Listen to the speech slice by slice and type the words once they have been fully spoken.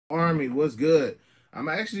Army, what's good? I'm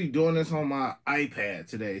actually doing this on my iPad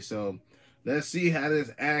today, so let's see how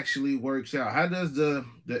this actually works out. How does the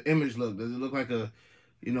image look? Does it look like a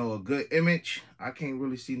good image? I can't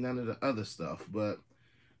really see none of the other stuff, but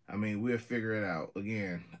I mean, we'll figure it out.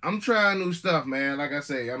 Again, I'm trying new stuff, man. Like I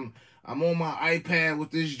say, I'm on my iPad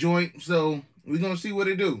with this joint, so we're gonna see what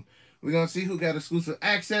it do. We're gonna see who got exclusive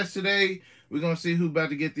access today. We're gonna see who about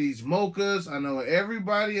to get these mochas. I know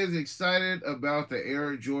everybody is excited about the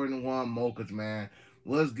Air Jordan 1 mochas, man.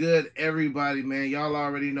 What's good, everybody, man? Y'all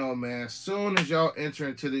already know, man. Soon as y'all enter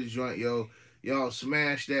into this joint, y'all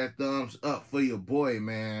smash that thumbs up for your boy,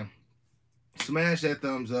 man. Smash that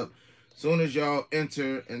thumbs up. Soon as y'all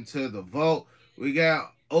enter into the vault, we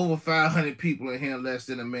got over 500 people in here in less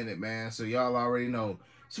than a minute, man. So y'all already know.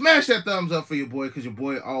 Smash that thumbs up for your boy, because your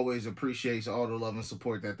boy always appreciates all the love and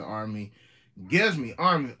support that the Army gives me.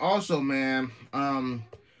 Army, also, man, I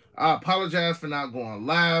apologize for not going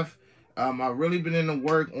live. I've really been in the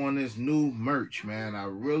work on this new merch, man. I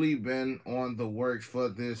really been on the works for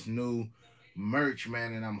this new merch,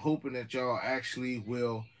 man, and I'm hoping that y'all actually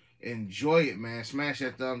will enjoy it, man. Smash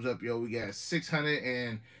that thumbs up, yo. We got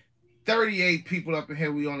 638 people up in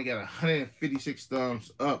here. We only got 156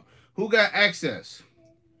 thumbs up. Who got access?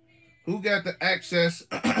 Who got the access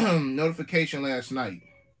notification last night?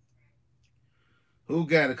 Who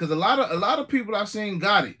got it? Because a lot of people I've seen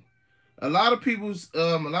got it. A lot of people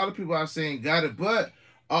I've seen got it, but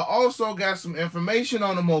I also got some information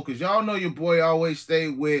on the mochas. Y'all know your boy always stay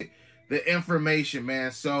with the information,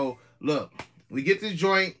 man. So look, we get this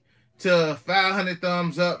joint to 500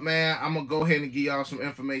 thumbs up, man. I'm gonna go ahead and give y'all some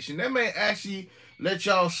information that may actually let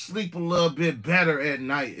y'all sleep a little bit better at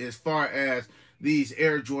night as far as these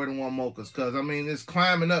Air Jordan 1 mochas. Because I mean, it's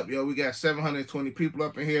climbing up, yo. We got 720 people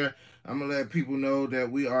up in here. I'm gonna let people know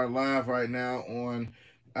that we are live right now on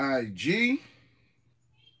IG.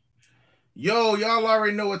 Yo, y'all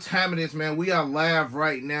already know what time it is, man. We are live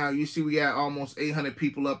right now. You see we got almost 800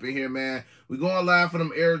 people up in here, man. We going live for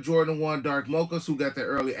them Air Jordan 1 Dark Mochas who got the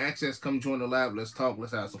early access. Come join the lab. Let's talk.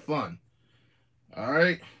 Let's have some fun. All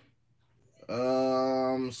right.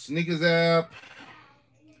 Sneakers app.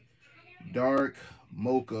 Dark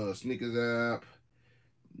Mocha. Sneakers app.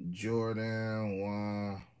 Jordan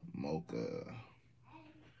 1 Mocha.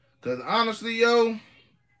 Because honestly, yo,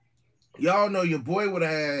 y'all know your boy would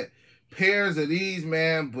have had pairs of these,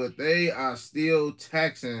 man, but they are still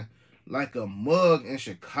taxing like a mug in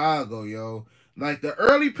Chicago, yo. Like the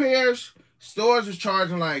early pairs, stores was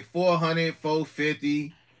charging like 400,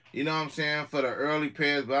 450, you know what I'm saying, for the early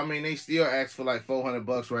pairs, but I mean, they still ask for like 400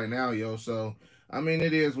 bucks right now, yo. So, I mean,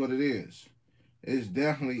 it is what it is. It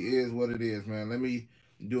definitely is what it is, man. Let me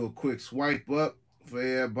do a quick swipe up for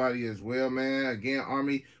everybody as well, man. Again,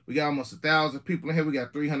 Army, we got almost 1,000 people in here. We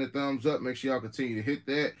got 300 thumbs up. Make sure y'all continue to hit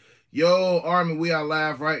that. Yo, Army, we are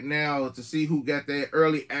live right now to see who got that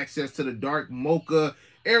early access to the Dark Mocha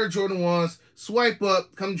Air Jordan 1s. Swipe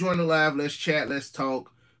up. Come join the live. Let's chat. Let's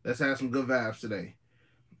talk. Let's have some good vibes today.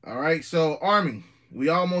 All right, so, Army, we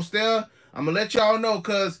almost there. I'm going to let y'all know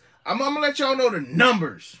because I'm going to let y'all know the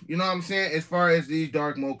numbers. You know what I'm saying? As far as these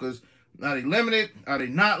Dark Mochas. Are they limited? Are they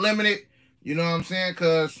not limited? You know what I'm saying?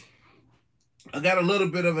 Because I got a little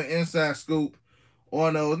bit of an inside scoop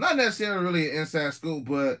on those. Not necessarily really an inside scoop,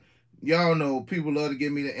 but y'all know people love to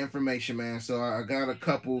give me the information, man. So I got a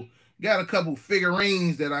couple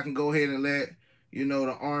figurines that I can go ahead and let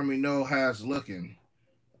the Army know how it's looking.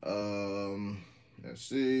 Let's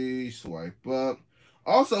see, swipe up.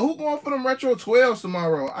 Also, who going for them retro 12s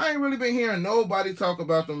tomorrow? I ain't really been hearing nobody talk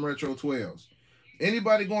about them retro 12s.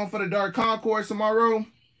 Anybody going for the Dark Concourse tomorrow?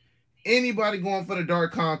 Anybody going for the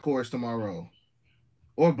Dark Concourse tomorrow?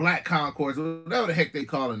 Or Black Concourse, whatever the heck they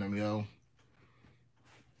calling them, yo.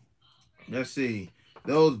 Let's see.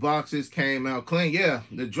 Those boxes came out clean. Yeah,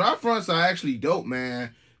 the drop fronts are actually dope,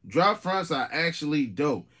 man. Drop fronts are actually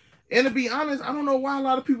dope. And to be honest, I don't know why a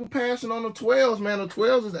lot of people passing on the 12s, man. The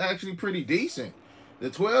 12s is actually pretty decent. The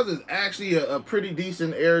 12s is actually a pretty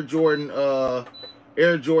decent Air Jordan 12,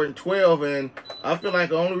 and I feel like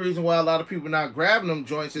the only reason why a lot of people not grabbing them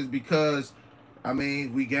joints is because, I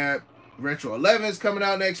mean, we got Retro 11s coming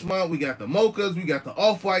out next month. We got the Mochas. We got the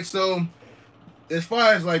Off-White. So, as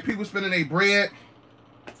far as, like, people spending their bread,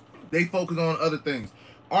 they focus on other things.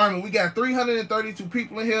 Army, we got 332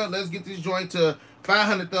 people in here. Let's get this joint to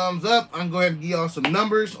 500 thumbs up. I'm going to go ahead and give y'all some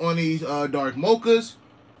numbers on these Dark Mochas.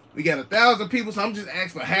 We got 1,000 people, so I'm just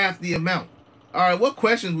asking for half the amount. All right, what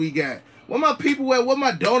questions we got? Where my people at? Where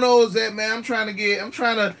my donos at, man? I'm trying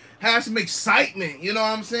to have some excitement. You know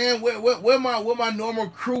what I'm saying? Where my normal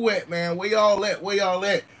crew at, man? Where y'all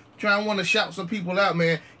at? Trying to want to shout some people out,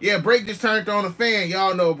 man. Yeah, break just turned on the fan.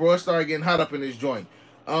 Y'all know, bro. It started getting hot up in this joint.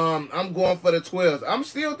 I'm going for the 12s. I'm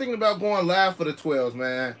still thinking about going live for the 12s,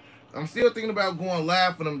 man. I'm still thinking about going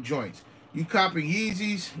live for them joints. You copying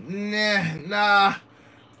Yeezys? Nah.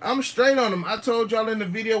 I'm straight on them. I told y'all in the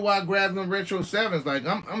video why I grabbed them Retro 7s. Like,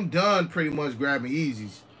 I'm done pretty much grabbing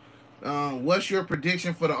Yeezys. What's your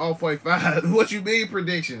prediction for the Off-White 5? What you mean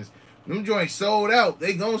predictions? Them joints sold out.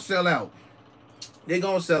 They gonna sell out. They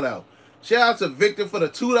gonna sell out. Shout out to Victor for the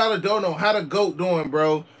 $2 dono. How the GOAT doing,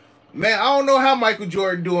 bro? Man, I don't know how Michael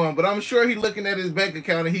Jordan doing, but I'm sure he looking at his bank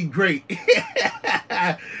account and he great.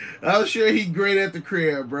 I'm sure he great at the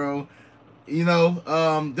crib, bro. You know,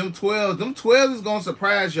 them 12s is gonna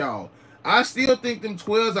surprise y'all. I still think them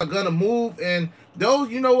 12s are gonna move, and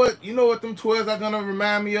those, you know what them 12s are gonna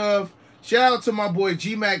remind me of? Shout out to my boy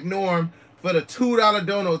G-Mac Norm for the $2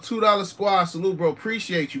 dono, $2 squad. Salute, bro.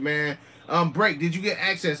 Appreciate you, man. Break, did you get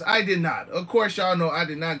access? I did not. Of course, y'all know I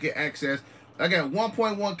did not get access. I got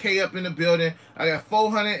 1.1K up in the building. I got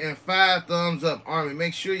 405 thumbs up, Army.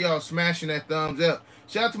 Make sure y'all smashing that thumbs up.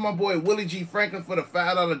 Shout out to my boy Willie G. Franklin for the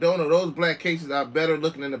 $5 dono. Those black cases are better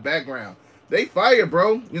looking in the background. They fire,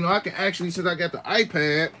 bro. You know, I can actually, since I got the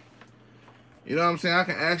iPad, you know what I'm saying, I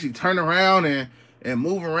can actually turn around and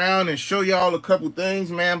move around and show y'all a couple things,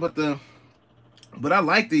 man. But I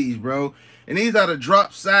like these, bro. And these are the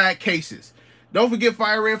drop side cases. Don't forget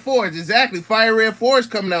Fire Red 4s. Exactly. Fire Red 4s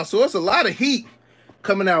coming out. So it's a lot of heat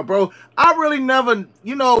coming out, bro. I really never,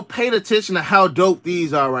 you know, paid attention to how dope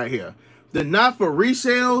these are right here. The not for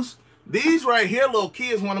resales. These right here, low key,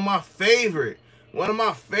 is one of my favorite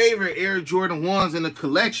Air Jordan 1s in the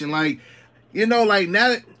collection. Like, you know, like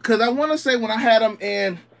now, because I want to say when I had them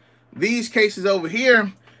in these cases over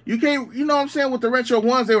here, you can't, you know what I'm saying, with the Retro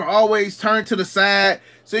 1s, they were always turned to the side,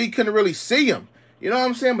 so you couldn't really see them. You know what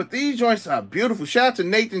I'm saying? But these joints are beautiful. Shout out to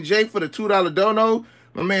Nathan J for the $2 dono.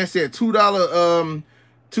 My man said $2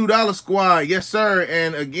 squad. Yes, sir.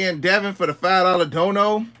 And again, Devin for the $5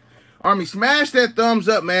 dono. Army, smash that thumbs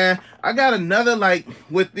up, man. I got another, like,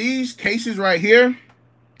 with these cases right here,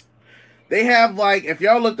 they have, like, if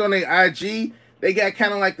y'all looked on their IG, they got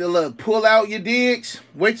kind of like the little pull out, you digs.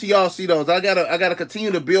 Wait till y'all see those. I gotta continue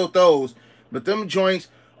to build those. But them joints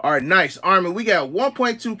are nice. Army, we got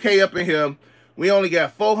 1.2K up in here. We only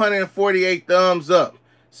got 448 thumbs up.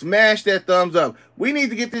 Smash that thumbs up. We need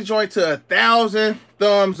to get this joint to 1,000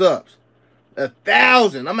 thumbs ups.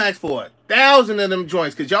 1,000. I'm asking for 1,000 of them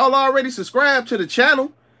joints because y'all already subscribed to the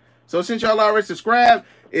channel. So since y'all already subscribed,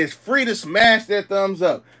 it's free to smash that thumbs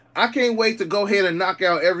up. I can't wait to go ahead and knock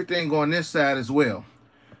out everything on this side as well.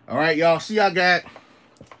 All right, y'all. See, I got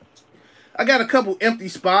a couple empty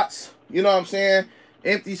spots. You know what I'm saying?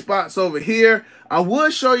 Empty spots over here. I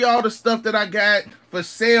would show y'all the stuff that I got for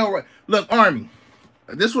sale. Look, Army,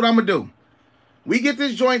 this is what I'm going to do. We get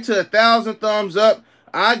this joint to 1,000 thumbs up.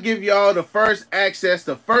 I'll give y'all the first access,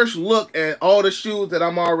 the first look at all the shoes that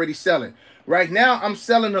I'm already selling. Right now, I'm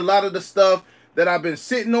selling a lot of the stuff that I've been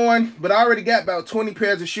sitting on, but I already got about 20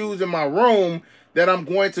 pairs of shoes in my room that I'm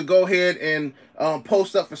going to go ahead and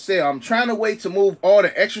post up for sale. I'm trying to wait to move all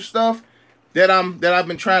the extra stuff that I've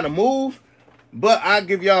been trying to move, but I'll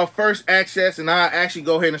give y'all first access, and I'll actually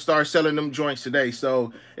go ahead and start selling them joints today.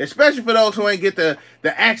 So, especially for those who ain't get the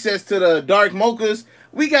access to the dark mochas,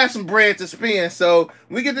 we got some bread to spend. So,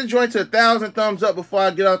 we get the joint to 1,000 thumbs up before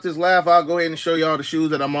I get out this live. I'll go ahead and show y'all the shoes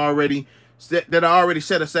that I already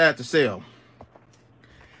set aside to sell.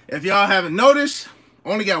 If y'all haven't noticed,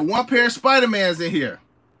 only got one pair of Spider-Mans in here.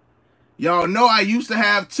 Y'all know I used to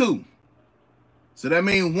have two. So that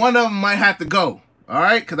means one of them might have to go. All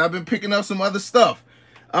right? Because I've been picking up some other stuff.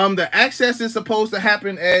 The access is supposed to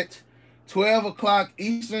happen at 12 o'clock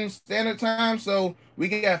Eastern Standard Time. So we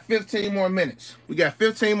got 15 more minutes. We got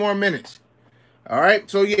 15 more minutes. All right?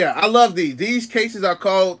 So yeah, I love these. These cases are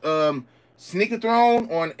called Sneaker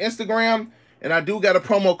Throne on Instagram. And I do got a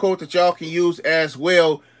promo code that y'all can use as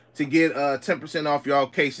well to get 10% off y'all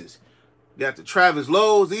cases. Got the Travis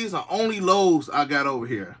Lowe's. These are only Lowe's I got over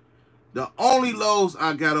here. The only Lowe's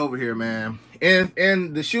I got over here, man.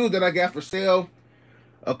 And the shoes that I got for sale,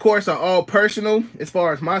 of course, are all personal as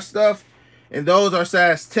far as my stuff. And those are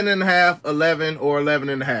size 10.5, 11, or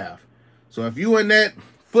 11.5. So if you in that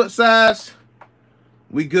foot size,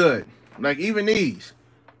 we good. Like even these.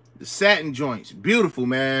 The satin joints. Beautiful,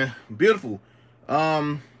 man. Beautiful.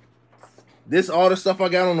 This all the stuff I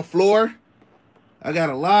got on the floor. I got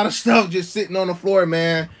a lot of stuff just sitting on the floor,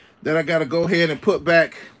 man, that I got to go ahead and put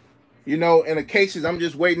back, you know, in the cases. I'm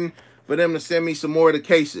just waiting for them to send me some more of the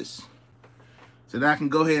cases so that I can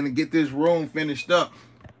go ahead and get this room finished up.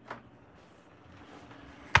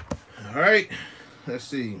 All right. Let's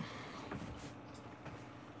see.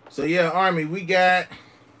 So yeah, Army, we got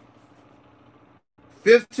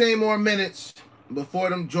 15 more minutes before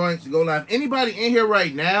them joints go live. Anybody in here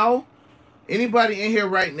right now? Anybody in here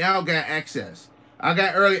right now got access? I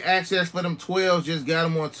got early access for them 12s. Just got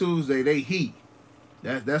them on Tuesday. They heat.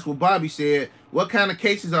 That's what Bobby said. What kind of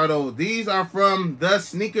cases are those? These are from the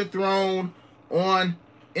Sneaker Throne on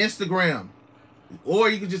Instagram, or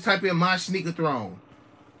you can just type in my Sneaker Throne.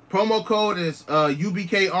 Promo code is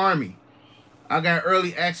UBK Army. I got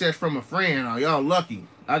early access from a friend. Oh, y'all lucky.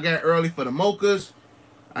 I got early for the Mochas.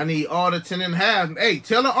 I need all the 10.5. Hey,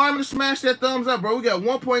 tell the Army to smash that thumbs up, bro. We got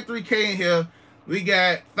 1.3K in here. We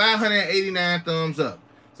got 589 thumbs up.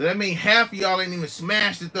 So that means half of y'all ain't even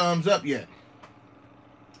smashed the thumbs up yet.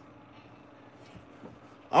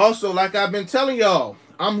 Also, like I've been telling y'all,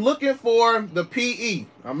 I'm looking for the PE.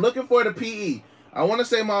 I'm looking for the PE. I want to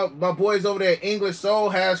say my boys over there at English Soul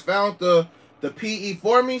has found the PE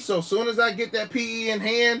for me. So as soon as I get that PE in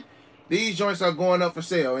hand, these joints are going up for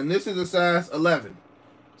sale. And this is a size 11.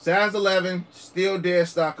 Size 11, still dead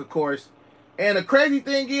stock, of course. And the crazy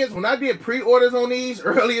thing is, when I did pre-orders on these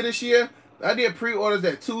earlier this year, I did pre-orders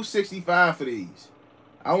at $265 for these.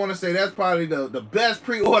 I want to say that's probably the best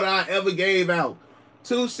pre-order I ever gave out.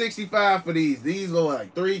 $265 for these. These are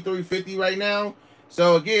like $350 right now.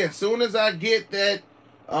 So again, as soon as I get that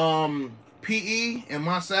PE and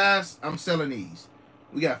my size, I'm selling these.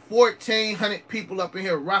 We got 1,400 people up in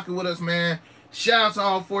here rocking with us, man. Shout out to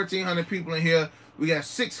all 1,400 people in here. We got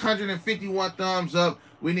 651 thumbs up.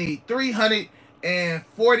 We need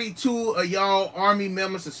 342 of y'all Army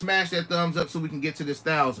members to smash that thumbs up so we can get to this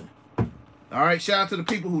 1,000. All right, shout out to the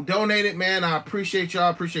people who donated, man. I appreciate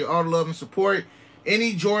y'all. Appreciate all the love and support.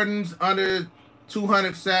 Any Jordans under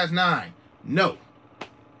 200 size 9? No.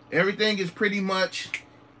 Everything is pretty much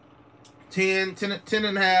 10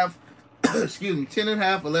 and a half. Excuse me, 10 and a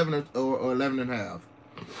half, 11 or 11 and a half.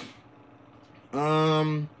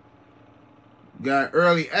 Got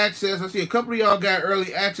early access. I see a couple of y'all got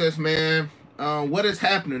early access, man. What is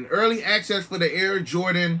happening? Early access for the Air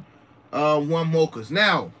Jordan 1 Mochas.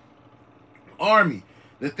 Now, Army,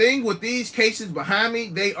 the thing with these cases behind me,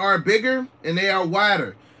 they are bigger and they are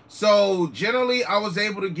wider. So generally, I was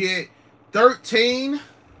able to get 13.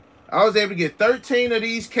 I was able to get 13 of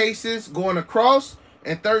these cases going across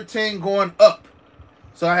and 13 going up.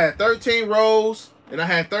 So I had 13 rows and I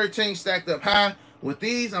had 13 stacked up high. With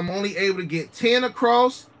these, I'm only able to get 10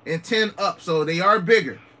 across and 10 up. So they are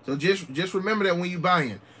bigger. So just remember that when you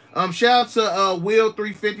buying. Shout out to Will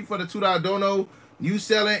 350 for the $2 dono. You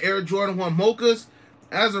selling Air Jordan 1 Mochas.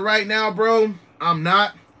 As of right now, bro, I'm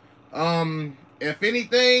not. If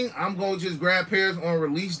anything, I'm going to just grab pairs on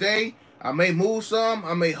release day. I may move some.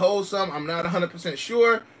 I may hold some. I'm not 100%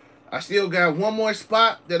 sure. I still got one more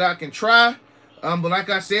spot that I can try. But like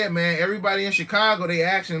I said, man, everybody in Chicago, they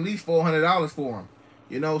asking at least $400 for them.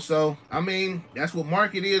 You know, so, I mean, that's what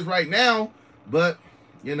market is right now. But,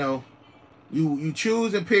 you know, you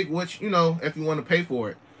choose and pick which, you know, if you want to pay for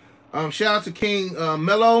it. Shout out to King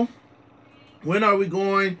Mello. When are we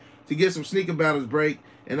going to get some sneaker battles break?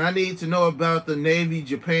 And I need to know about the Navy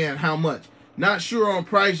Japan. How much? Not sure on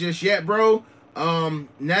price just yet, bro. 9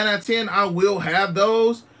 out of 10, I will have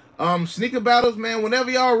those. Sneaker battles, man,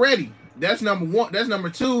 whenever y'all ready. That's number 1. That's number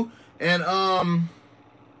 2. And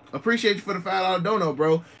appreciate you for the $5 dono,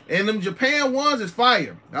 bro. And them Japan ones is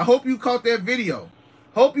fire. I hope you caught that video.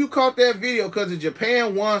 Hope you caught that video because the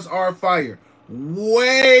Japan ones are fire.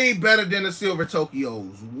 Way better than the Silver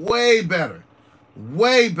Tokyos. Way better.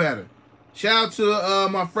 Way better. Shout out to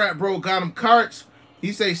my frat bro, got him carts.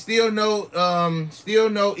 He say still no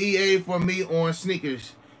EA for me on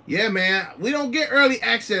sneakers. Yeah, man. We don't get early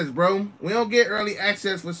access, bro. We don't get early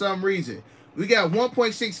access for some reason. We got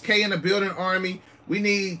 1.6K in the building, Army. We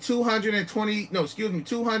need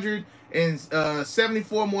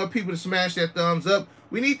 274 more people to smash that thumbs up.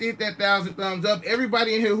 We need to hit that 1,000 thumbs up.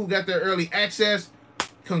 Everybody in here who got their early access,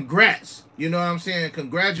 congrats. You know what I'm saying?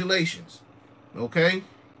 Congratulations. Okay?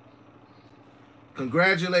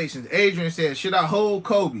 Congratulations. Adrian says, should I hold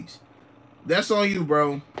Kobe's? That's on you,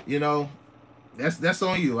 bro. You know, that's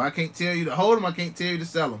on you. I can't tell you to hold them. I can't tell you to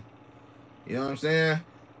sell them. You know what I'm saying?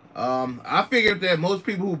 I figured that most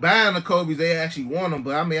people who buying the Kobe's, they actually want them.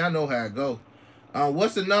 But, I mean, I know how it go.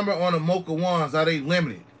 What's the number on the Mocha ones? Are they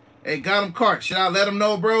limited? Hey, got them cart. Should I let them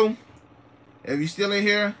know, bro? If you still in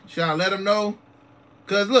here, should I let them know?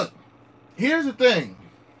 Because, look, here's the thing.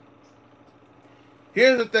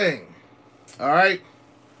 Here's the thing. All right.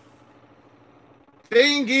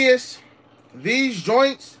 Thing is, these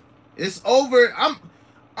joints, it's over.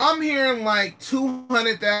 I'm hearing like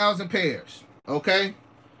 200,000 pairs. Okay.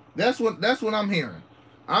 That's what I'm hearing.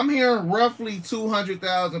 I'm hearing roughly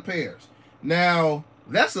 200,000 pairs. Now,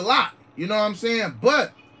 that's a lot. You know what I'm saying?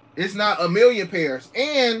 But it's not a million pairs.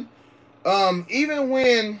 And even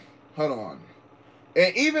when, hold on.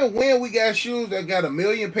 And even when we got shoes that got a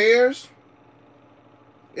million pairs,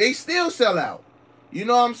 they still sell out. You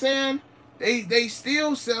know what I'm saying? They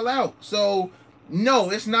still sell out. So no,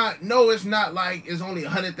 it's not like it's only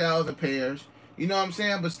 100,000 pairs. You know what I'm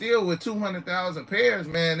saying? But still, with 200,000 pairs,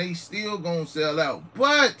 man, they still gonna sell out.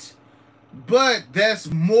 But that's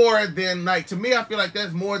more than, like, to me, I feel like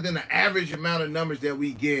that's more than the average amount of numbers that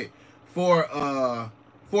we get for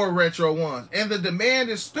retro ones. And the demand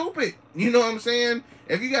is stupid. You know what I'm saying?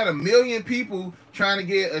 If you got a million people trying to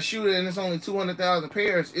get a shoe and it's only 200,000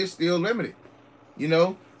 pairs, it's still limited. You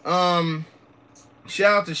know?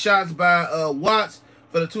 Shout out to Shots by Watts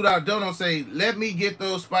for the $2 donut. Say, let me get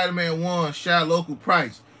those Spider-Man 1 Shy local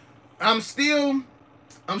price. I'm still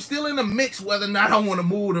in the mix whether or not I want to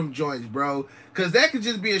move them joints, bro. Because that could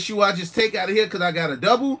just be a shoe I just take out of here because I got a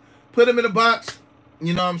double, put them in a box,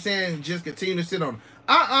 you know what I'm saying, just continue to sit on them.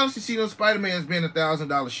 I honestly see those Spider-Mans being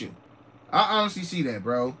 $1,000 shoe. I honestly see that,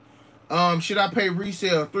 bro. Should I pay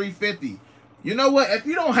resale $350? You know what? If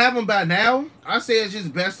you don't have them by now, I say it's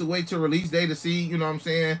just best to wait till release day to see, you know what I'm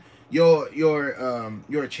saying, your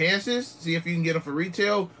chances. See if you can get them for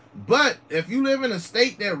retail. But if you live in a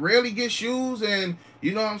state that rarely gets shoes and,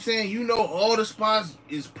 you know what I'm saying, you know all the spots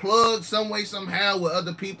is plugged some way, somehow with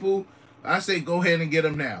other people, I say go ahead and get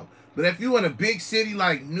them now. But if you in a big city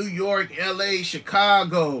like New York, LA,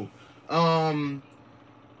 Chicago, I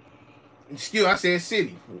said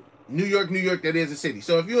city. New York, that is a city.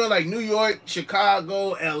 So if you're in like New York,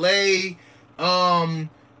 Chicago, LA,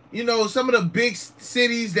 you know, some of the big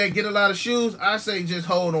cities that get a lot of shoes, I say just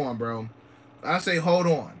hold on, bro. I say hold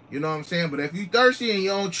on. You know what I'm saying? But if you thirsty and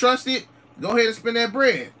you don't trust it, go ahead and spend that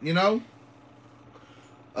bread, you know?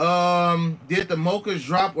 Did the Mochas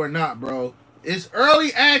drop or not, bro? It's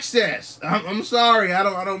early access. I'm sorry. I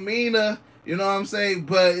don't mean to, you know what I'm saying?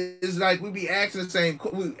 But it's like we be asking the same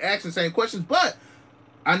questions, but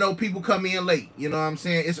I know people come in late. You know what I'm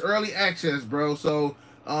saying? It's early access, bro. So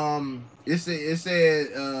it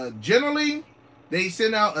said generally they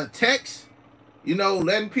send out a text, you know,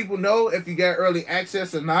 letting people know if you got early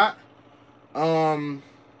access or not. But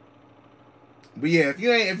yeah, if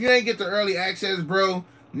you ain't get the early access, bro,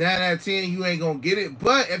 9 out of 10 you ain't gonna get it.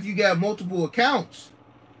 But if you got multiple accounts,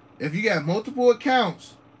 you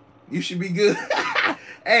should be good.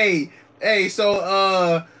 hey,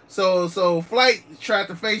 so Flight tried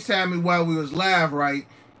to FaceTime me while we was live, right?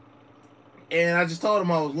 And I just told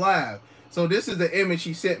him I was live. So this is the image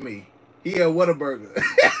he sent me. He at Whataburger.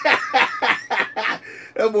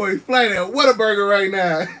 That boy Flight at Whataburger right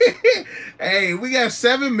now. Hey, we got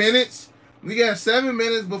 7 minutes. We got 7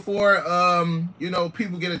 minutes before you know,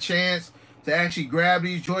 people get a chance to actually grab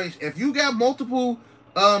these joints. If you got multiple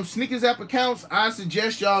Snkrs app accounts, I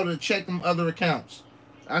suggest y'all to check them other accounts.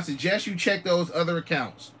 I suggest you check those other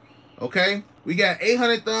accounts. Okay? We got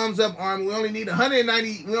 800 thumbs up, Army. We only need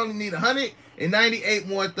 190. We only need 198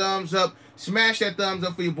 more thumbs up. Smash that thumbs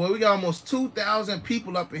up for your boy. We got almost 2,000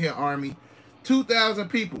 people up in here, Army. 2,000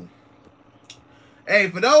 people. Hey,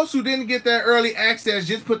 for those who didn't get that early access,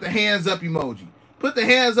 just put the hands up emoji. Put the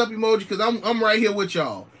hands up emoji because I'm right here with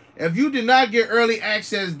y'all. If you did not get early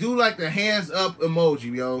access, do like the hands up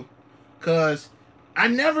emoji, yo. Cause I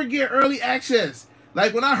never get early access.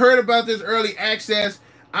 Like when I heard about this early access,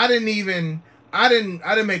 I didn't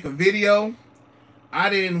make a video. I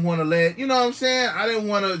didn't want to let, you know what I'm saying? I didn't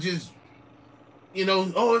want to just, you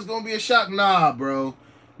know, oh, it's gonna be a shock. Nah, bro.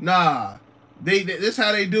 Nah. This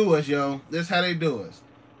how they do us, yo. This how they do us.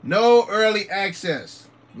 No early access.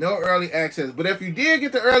 No early access. But if you did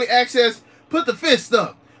get the early access, put the fist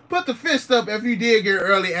up. Put the fist up if you did get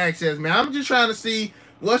early access, man. I'm just trying to see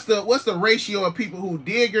what's the ratio of people who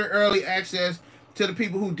did get early access to the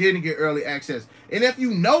people who didn't get early access. And if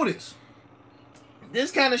you notice,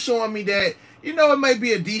 this kind of showing me that, you know, it might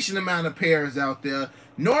be a decent amount of pairs out there.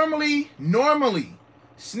 Normally,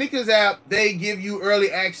 Snkrs app, they give you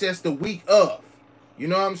early access the week of. You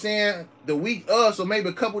know what I'm saying? The week of, so maybe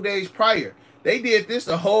a couple days prior. They did this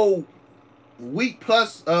a whole week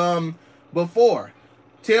plus before.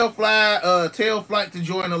 Tell Flight to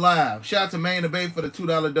join the live. Shout out to Main Debate for the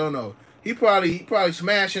 $2 dono. He probably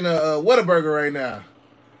smashing a Whataburger right now.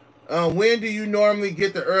 When do you normally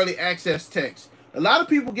get the early access text? A lot of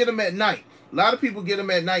people get them at night. A lot of people get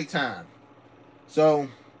them at nighttime. So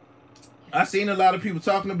I seen a lot of people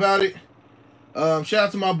talking about it. Shout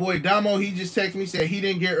out to my boy Damo. He just texted me, said he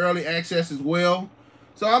didn't get early access as well.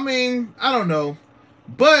 So I mean, I don't know.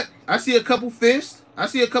 But I see a couple fists. I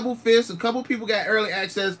see a couple fists. A couple people got early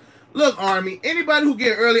access. Look, Army, anybody who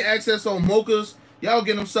get early access on Mochas, y'all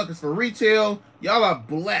get them suckers for retail. Y'all are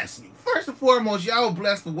blessed. First and foremost, y'all are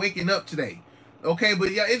blessed for waking up today. Okay,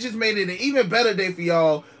 but yeah, it just made it an even better day for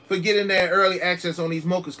y'all for getting that early access on these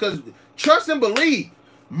Mochas. Because trust and believe,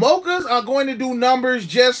 Mochas are going to do numbers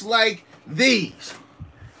just like these.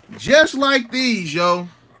 Just like these, yo.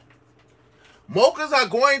 Mochas are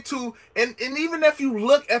going to, and even if you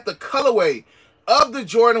look at the colorway of the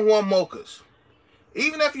Jordan 1 Mochas,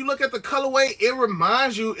 even if you look at the colorway, it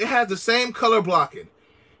reminds you, it has the same color blocking.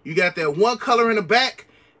 You got that one color in the back,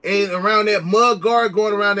 and around that mud guard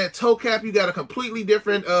going around that toe cap, you got a completely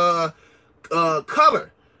different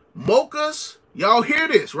color. Mochas, y'all hear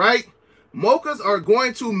this, right? Mochas are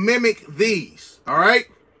going to mimic these, all right?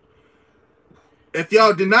 If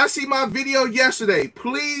y'all did not see my video yesterday,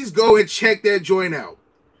 please go and check that joint out.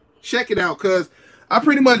 Check it out, because I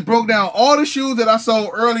pretty much broke down all the shoes that I sold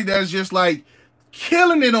early that's just like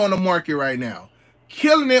killing it on the market right now.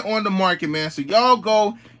 Killing it on the market, man. So y'all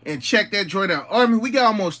go and check that joint out. Army, we got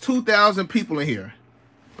almost 2,000 people in here.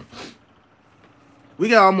 We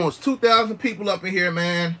got almost 2,000 people up in here,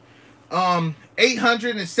 man.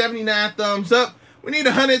 879 thumbs up. We need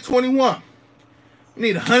 121. We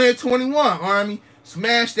need 121, Army.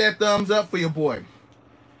 Smash that thumbs up for your boy.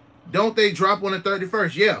 Don't they drop on the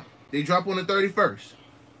 31st? Yeah, they drop on the 31st.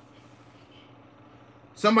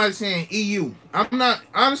 Somebody saying EU. I'm not,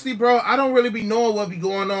 honestly, bro, I don't really be knowing what be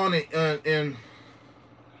going on in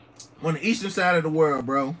on the eastern side of the world,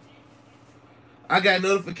 bro. I got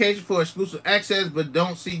notification for exclusive access, but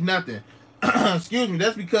don't see nothing. Excuse me,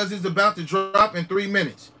 that's because it's about to drop in 3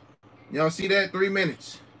 minutes. Y'all see that? 3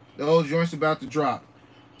 minutes. The whole joint's about to drop.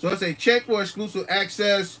 So it's a check for exclusive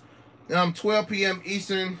access. 12 p.m.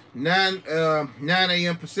 Eastern, 9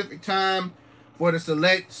 a.m. Pacific time for the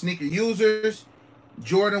select sneaker users.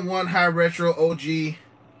 Jordan 1 High Retro OG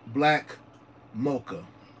Black Mocha.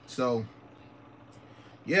 So,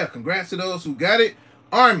 yeah, congrats to those who got it.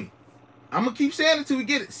 Army, I'm going to keep saying it till we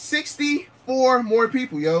get it. 64 more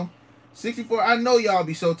people, yo. 64. I know y'all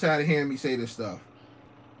be so tired of hearing me say this stuff.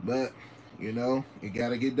 But, you know, it got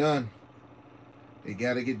to get done. It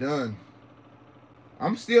got to get done.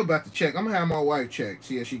 I'm still about to check. I'm going to have my wife check.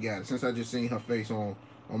 See if she got it. Since I just seen her face on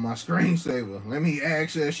my screensaver. Let me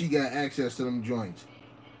ask her if she got access to them joints.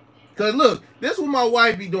 Because, look, this is what my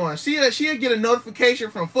wife be doing. She'll get a notification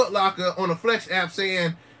from Foot Locker on the Flex app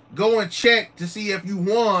saying, go and check to see if you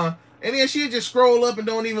won. And then she'll just scroll up and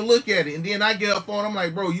don't even look at it. And then I get her phone. I'm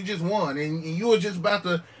like, bro, you just won. And you were just about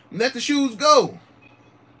to let the shoes go.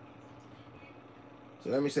 So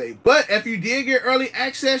let me say, but if you did get early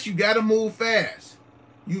access, you got to move fast.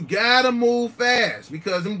 You got to move fast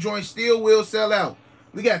because them joints still will sell out.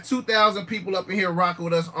 We got 2,000 people up in here rocking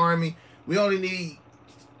with us, Army. We only need,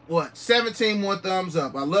 what, 17 more thumbs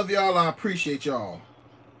up. I love y'all. I appreciate y'all.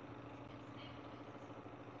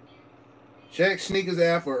 Check Sneakers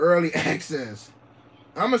app for early access.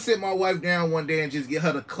 I'm going to sit my wife down one day and just get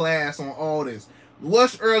her the class on all this.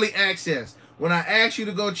 What's early access? When I ask you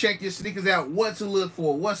to go check your sneakers out, what to look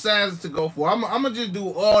for, what sizes to go for. I'm going to just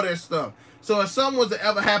do all that stuff. So if something was to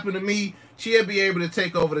ever happen to me, she'll be able to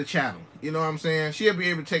take over the channel. You know what I'm saying? She'll be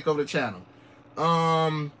able to take over the channel.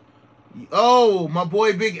 Oh, my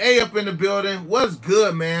boy Big A up in the building. What's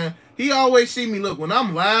good, man? He always see me. Look, when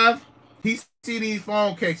I'm live, he see these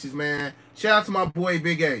phone cases, man. Shout out to my boy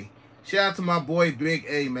Big A. Shout out to my boy Big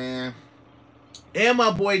A, man. And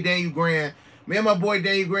my boy Daniel Grant. Me and my boy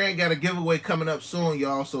Daniel Grant got a giveaway coming up soon,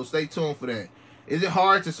 y'all. So stay tuned for that. Is it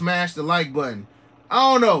hard to smash the like button?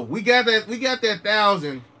 I don't know. We got that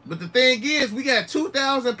 1,000. But the thing is, we got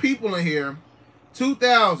 2,000 people in here.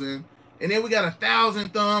 2,000. And then we got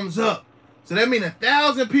 1,000 thumbs up. So that means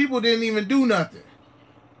 1,000 people didn't even do nothing.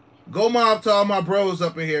 Go mob to all my bros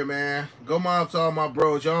up in here, man. Go mob to all my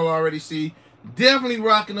bros. Y'all already see. Definitely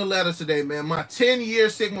rocking the letters today, man. My 10-year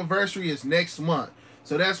Sigma-versary is next month.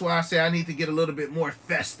 So that's why I say I need to get a little bit more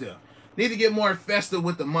festive. Need to get more festive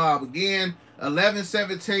with the mob. Again,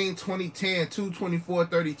 11/17/2010,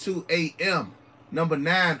 2:24:32 a.m. Number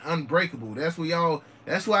 9, Unbreakable. That's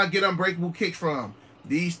where I get Unbreakable kicks from.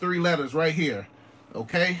 These 3 letters right here.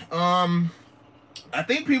 Okay. I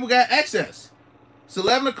think people got access. It's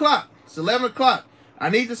 11 o'clock. It's 11 o'clock. I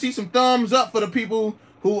need to see some thumbs up for the people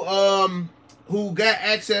who got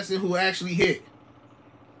access and who actually hit.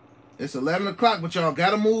 It's 11 o'clock, but y'all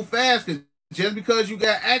gotta move fast, because just because you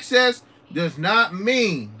got access does not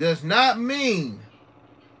mean that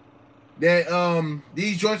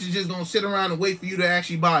these joints are just gonna sit around and wait for you to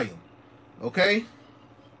actually buy them. Okay?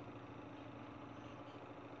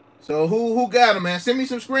 So who got them, man? Send me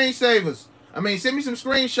some screensavers. Send me some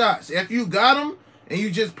screenshots. If you got them and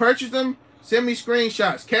you just purchased them, send me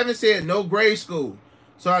screenshots. Kevin said no grade school.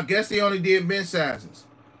 So I guess they only did men's sizes.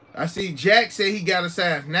 I see Jack said he got a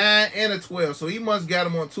size 9 and a 12. So he must got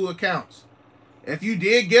them on 2 accounts. If you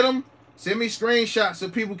did get them, send me screenshots so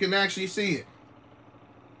people can actually see it.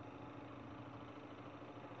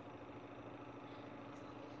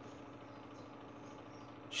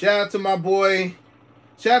 Shout out to my boy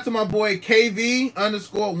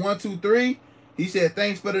KV_123. He said,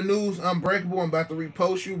 thanks for the news, Unbreakable. I'm about to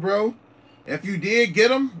repost you, bro. If you did get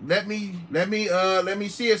them, let me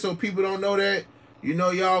see it so people don't know that, you know,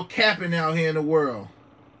 y'all capping out here in the world.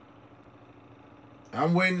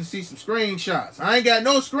 I'm waiting to see some screenshots. I ain't got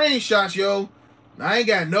no screenshots, yo. I ain't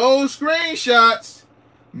got no screenshots.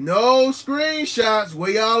 No screenshots.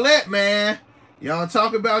 Where y'all at, man? Y'all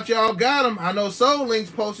talk about y'all got them. I know Soul Link's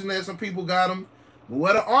posting that some people got them. But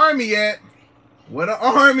where the army at? Where the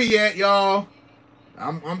army at, y'all?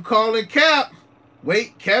 I'm calling Cap.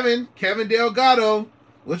 Wait, Kevin Delgado.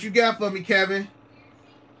 What you got for me, Kevin?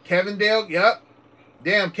 Yep.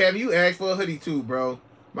 Damn, Kevin, you asked for a hoodie too, bro.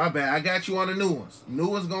 My bad. I got you on the new ones. New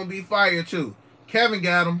ones gonna be fire too. Kevin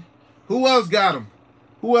got them. Who else got them?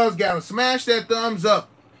 Who else got them? Smash that thumbs up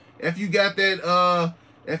if you got that.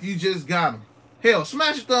 If you just got them. Hell,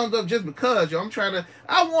 smash the thumbs up just because, yo.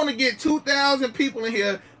 I want to get 2,000 people in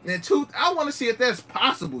here. And I want to see if that's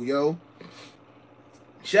possible, yo.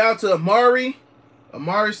 Shout out to Amari.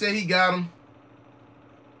 Amari said he got him.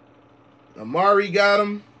 Amari got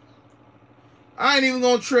him. I ain't even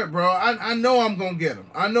going to trip, bro. I know I'm going to get him.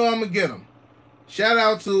 I know I'm going to get him. Shout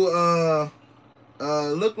out to,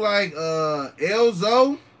 look like,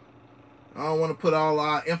 Elzo. I don't want to put all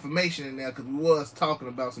our information in there because we was talking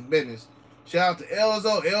about some business. Shout out to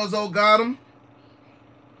Elzo. Elzo got him.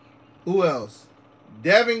 Who else?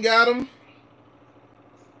 Devin got him.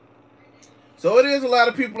 So it is a lot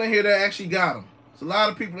of people in here that actually got them. It's a lot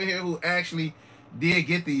of people in here who actually did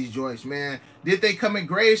get these joints, man. Did they come in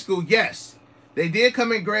grade school? Yes. They did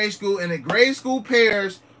come in grade school, and the grade school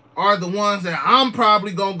pairs are the ones that I'm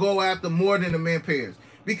probably going to go after more than the men pairs.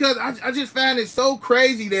 Because I just find it so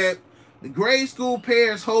crazy that the grade school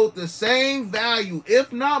pairs hold the same value,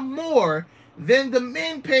 if not more, than the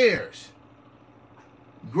men pairs.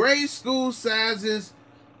 Grade school sizes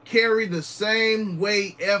carry the same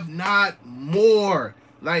weight, if not more.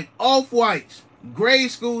 Like off-whites,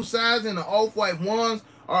 grade school size and the off-white ones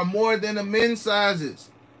are more than the men's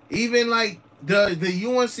sizes. Even like the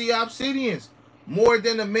UNC Obsidians, more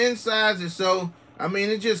than the men's sizes. So, I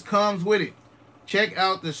mean, it just comes with it. Check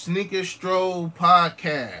out the Snkrs Stroll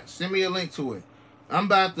podcast. Send me a link to it. I'm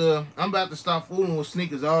about to stop fooling with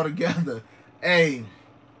sneakers altogether. Hey,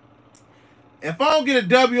 if I don't get a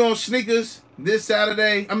W on sneakers this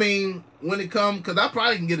Saturday, I mean, when it comes, because I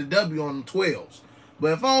probably can get a W on the 12s.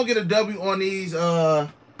 But if I don't get a W on these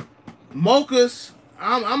Mochas,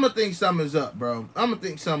 I'm going to think something's up, bro. I'm going to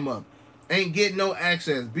think something up. Ain't getting no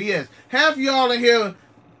access. BS. Half y'all in here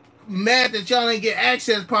mad that y'all ain't get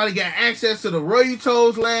access. Probably got access to the Royal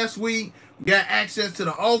Toes last week. Got access to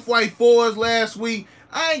the Off-White 4s last week.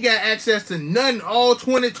 I ain't got access to nothing all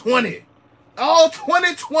 2020. All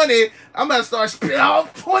 2020, I'm about to start spending all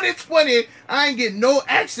 2020. I ain't getting no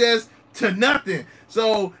access to nothing.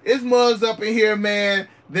 So it's mugs up in here, man.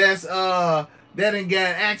 That ain't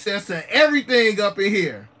got access to everything up in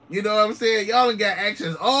here. You know what I'm saying? Y'all ain't got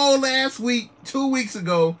access all last week, 2 weeks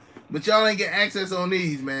ago, but y'all ain't get access on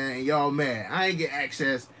these, man. And y'all mad. I ain't get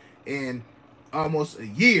access in almost a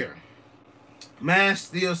year. Man,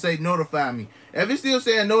 still say notify me. If it's still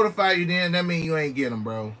saying notify you, then that means you ain't get them,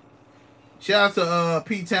 bro. Shout out to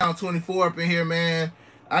P-Town 24 up in here, man.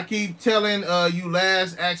 I keep telling you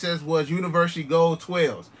last access was University Gold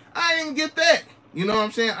 12s. I didn't even get that. You know what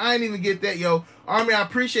I'm saying? I didn't even get that, yo. Army, I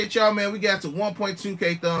appreciate y'all, man. We got to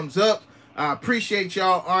 1.2K thumbs up. I appreciate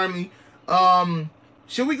y'all, Army.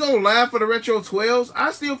 Should we go live for the Retro 12s?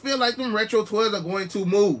 I still feel like them Retro 12s are going to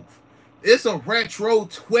move. It's a Retro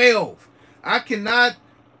 12. I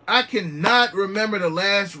cannot remember the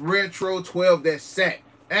last Retro 12 that sat.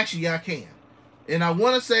 Actually, I can. And I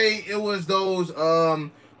want to say it was those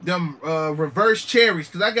reverse cherries,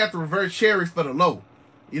 because I got the reverse cherries for the low.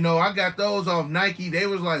 You know, I got those off Nike. They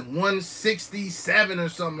was like 167 or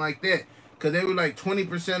something like that, because they were like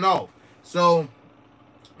 20% off. So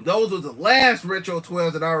those was the last Retro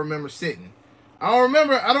 12s that I remember sitting. I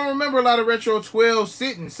don't remember a lot of Retro 12s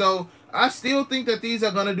sitting. So I still think that these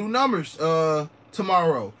are gonna do numbers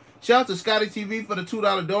tomorrow. Shout out to Scotty TV for the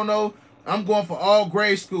 $2 dono. I'm going for all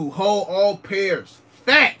grade school, whole all pairs.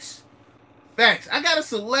 Facts. I got a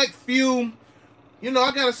select few you know,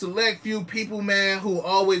 I got a select few people, man, who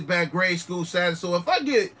always back grade school Saturday. So if I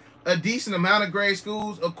get a decent amount of grade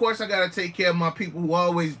schools, of course I got to take care of my people who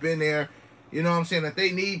always been there. You know what I'm saying? If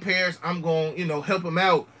they need pairs, I'm going to, you know, help them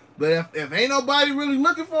out. But if ain't nobody really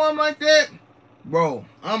looking for them like that, bro,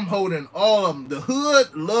 I'm holding all of them. The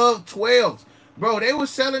hood love 12s. Bro, they were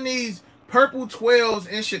selling these purple 12s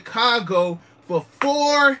in Chicago for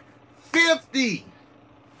 $4.50.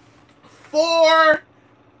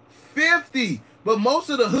 $4.50. But most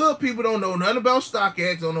of the hood people don't know nothing about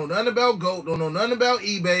StockX, don't know nothing about GOAT, don't know nothing about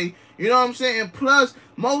eBay. You know what I'm saying? Plus,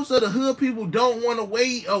 most of the hood people don't want to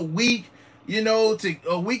wait a week, you know, to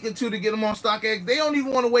a week or two to get them on StockX. They don't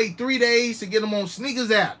even want to wait 3 days to get them on Snkrs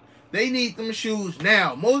app. They need them shoes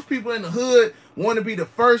now. Most people in the hood want to be the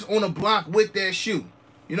first on the block with that shoe.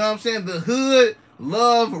 You know what I'm saying? The hood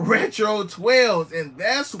love retro 12s, and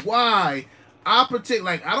that's why I protect.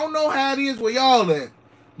 Like, I don't know how it is where y'all at,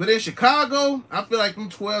 but in Chicago, I feel like them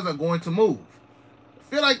 12s are going to move. I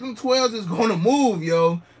feel like them 12s is going to move,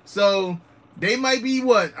 yo. So they might be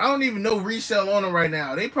what? I don't even know resale on them right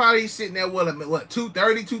now. They probably sitting at what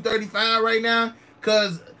 230, 235 right now.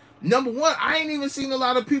 Cause number one, I ain't even seen a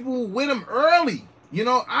lot of people with them early. You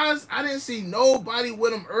know, I didn't see nobody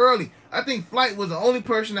with them early. I think Flight was the only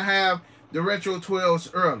person to have the retro 12s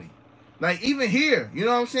early. Like even here, you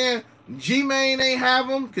know what I'm saying? G-Main ain't have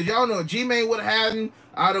them, because y'all know if G-Main would have had them,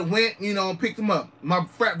 I'd have went, you know, and picked them up. My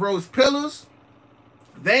frat bros Pillars,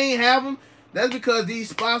 they ain't have them. That's because these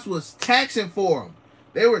spots was taxing for them.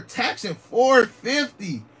 They were taxing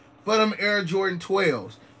 $4.50 for them Air Jordan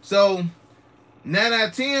 12s. So 9 out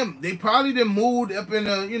of 10, they probably done moved up in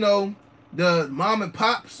the, you know, the mom and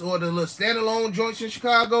pops or the little standalone joints in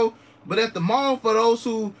Chicago. But at the mall, for those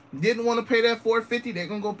who didn't want to pay that $4.50, they're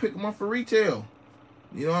gonna go pick them up for retail.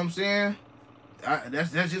 You know what I'm saying?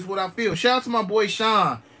 That's just what I feel. Shout out to my boy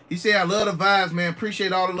Sean. He said, I love the vibes, man.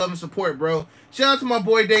 Appreciate all the love and support, bro. Shout out to my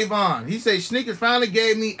boy Davon. He said, Snkrs finally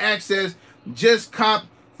gave me access. Just cop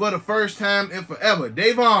for the first time in forever.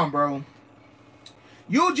 Davon, bro.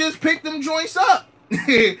 You just picked them joints up.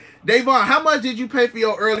 Davon, how much did you pay for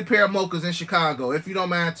your early pair of Mochas in Chicago, if you don't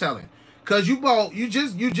mind telling? Because you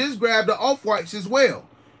just grabbed the off-whites as well.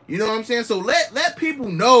 You know what I'm saying? So let people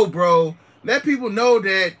know, bro. Let people know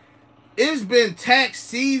that it's been tax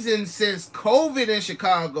season since COVID in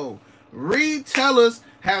Chicago. Retailers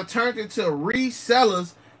have turned into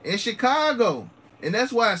resellers in Chicago. And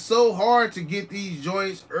that's why it's so hard to get these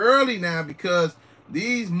joints early now, because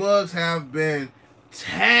these mugs have been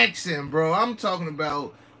taxing, bro. I'm talking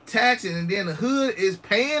about taxing. And then the hood is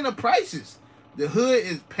paying the prices. The hood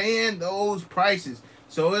is paying those prices.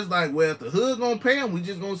 So it's like, well, if the hood gonna pay them, we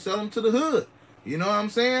just gonna sell them to the hood. You know what I'm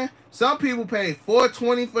saying? Some people pay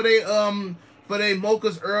 $4.20 for their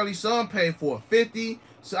Mochas early. Some pay $4.50.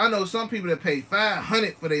 So I know some people that pay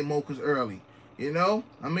 $500 for their Mochas early. You know,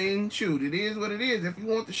 I mean, shoot, it is what it is. If you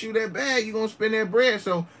want to shoot that bag, you're gonna spend that bread.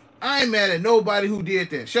 So I ain't mad at nobody who did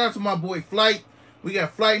that. Shout out to my boy Flight. We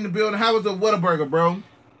got Flight in the building. How was the Whataburger, bro?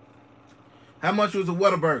 How much was the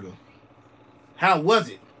Whataburger? How was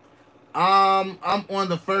it? I'm on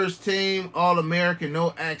the first team, All-American,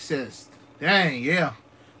 no access. Dang, yeah.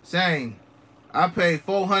 Same. I paid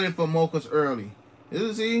 $400 for Mochas early.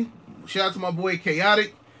 You see? Shout out to my boy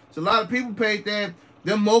Chaotic. So a lot of people paid that.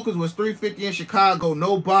 Them Mochas was $3.50 in Chicago.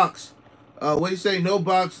 No box. What do you say? No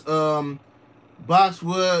box. Box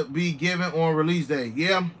would be given on release day.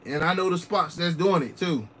 Yeah. And I know the spots that's doing it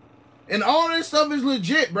too. And all this stuff is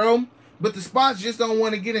legit, bro. But the spots just don't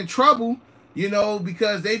want to get in trouble, you know,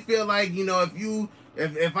 because they feel like, you know,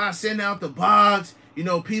 if I send out the box, you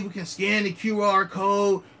know, people can scan the QR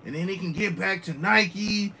code and then they can get back to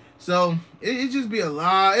Nike. So it just be a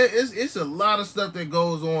lot. It's a lot of stuff that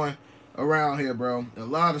goes on around here, bro. A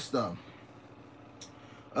lot of stuff.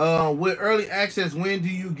 With early access, when do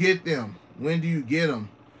you get them? When do you get them?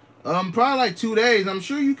 Probably like 2 days. I'm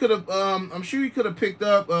sure you could have picked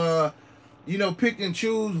up, you know, pick and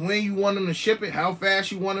choose when you want them to ship it, how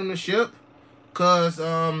fast you want them to ship. Cause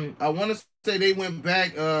I want to say they went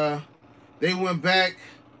back to doing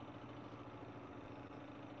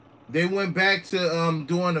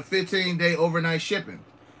the 15-day overnight shipping.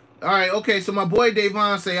 All right, okay. So my boy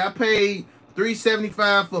Davon say I paid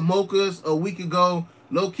 $3.75 for Mochas a week ago.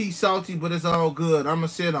 Low key salty, but it's all good. I'ma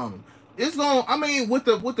sit on them. It's gonna. I mean, with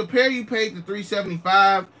the pair you paid the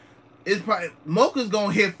 $3.75, it's probably Mocha's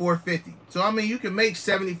gonna hit $4.50. So I mean, you can make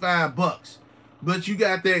 $75, but you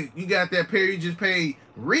got that pair you just paid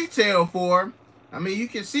retail for. I mean, you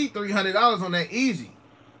can see $300 on that easy.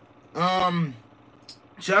 Shout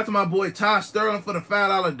out to my boy Todd Sterling for the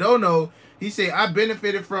 $5 dono. He said, I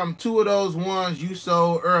benefited from 2 of those ones you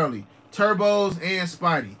sold early. Turbos and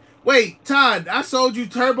Spidey. Wait, Todd, I sold you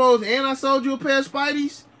Turbos and I sold you a pair of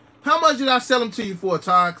Spideys? How much did I sell them to you for,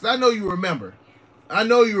 Todd? Because I know you remember. I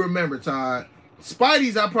know you remember, Todd.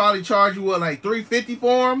 Spideys, I probably charge you, what, like $350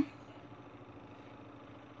 for them?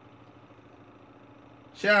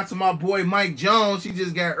 Shout out to my boy Mike Jones. He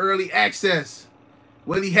just got early access.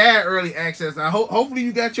 Well, he had early access. Hopefully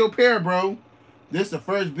you got your pair, bro. This is the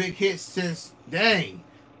first big hit since, dang.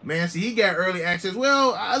 Man, see, he got early access.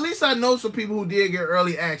 Well, at least I know some people who did get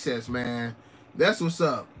early access, man. That's what's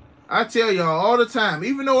up. I tell y'all all the time,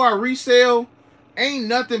 even though I resell, ain't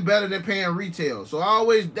nothing better than paying retail. So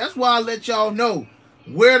that's why I let y'all know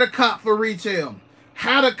where to cop for retail,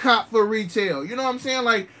 how to cop for retail. You know what I'm saying?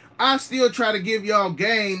 Like, I still try to give y'all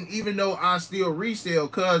game, even though I still resell,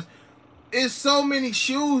 because it's so many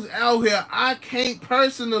shoes out here. I can't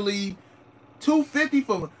personally $250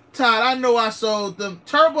 for. Todd, I know I sold them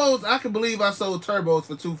Turbos. I can believe I sold Turbos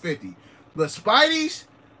for $250, but Spideys,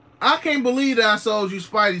 I can't believe that I sold you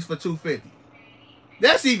Spideys for $250.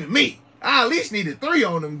 That's even me. I at least needed 3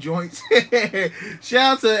 on them joints.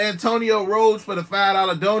 Shout out to Antonio Rhodes for the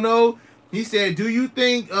 $5 dono. He said, "Do you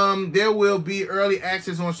think there will be early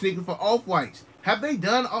access on sneakers for Off-Whites? Have they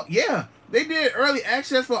done? Yeah, they did early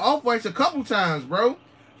access for Off-Whites a couple times, bro.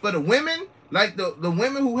 For the women, like the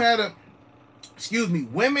women who had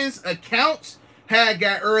women's accounts had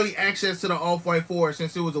got early access to the Off-White 4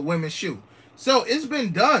 since it was a women's shoe. So it's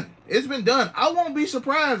been done. It's been done. I won't be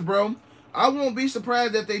surprised, bro. I won't be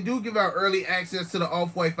surprised that they do give out early access to the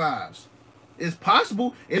Off-White 5s. It's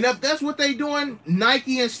possible. And if that's what they doing,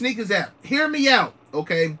 Nike and Snkrs app, hear me out,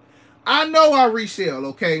 okay? I know I resell,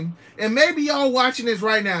 okay? And maybe y'all watching this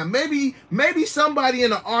right now. Maybe somebody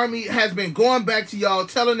in the army has been going back to y'all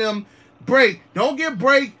telling them, break, don't get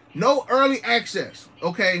break, no early access,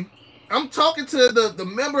 okay? I'm talking to the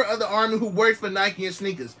member of the army who works for Nike and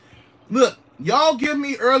Snkrs. Look, y'all give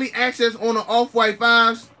me early access on the Off-White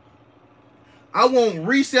 5s, I won't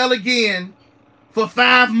resell again for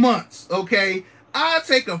 5 months, okay? I'll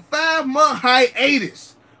take a 5-month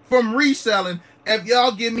hiatus from reselling if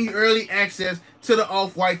y'all give me early access to the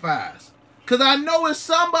Off-White 5s. Because I know it's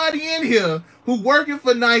somebody in here who working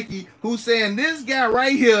for Nike who's saying this guy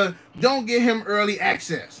right here, don't get him early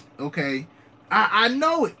access, okay? I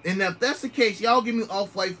know it. And if that's the case, y'all give me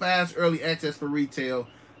Off-White 5s early access for retail,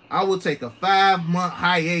 I will take a 5-month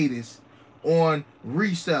hiatus on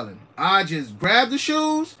reselling. I just grab the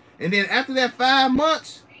shoes, and then after that 5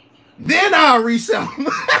 months, then I'll resell them.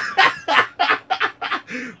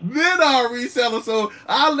 Then I'll resell them. So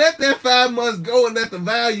I'll let that 5 months go and let the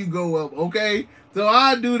value go up, okay? So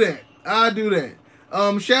I'll do that. I'll do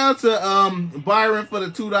that. Shout out to Byron for the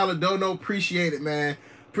 $2 dono. Appreciate it, man.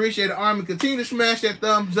 Appreciate it, Army. Continue to smash that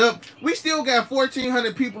thumbs up. We still got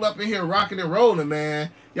 1,400 people up in here rocking and rolling, man.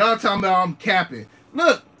 Y'all talking about I'm capping.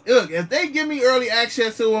 Look, if they give me early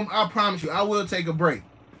access to them, I promise you, I will take a break.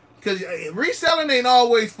 Because reselling ain't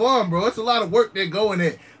always fun, bro. It's a lot of work that go in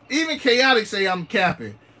it. Even Chaotic say I'm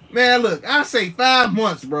capping. Man, look, I say 5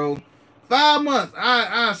 months, bro. 5 months.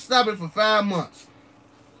 I stop it for 5 months.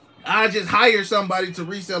 I just hire somebody to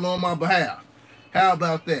resell on my behalf. How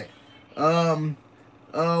about that?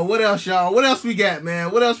 What else, y'all? What else we got,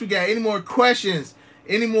 man? What else we got? Any more questions?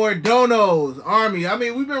 Any more donos? Army. I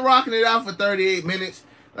mean, we've been rocking it out for 38 minutes.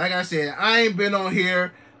 Like I said, I ain't been on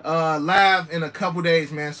here live in a couple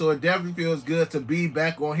days, man. So it definitely feels good to be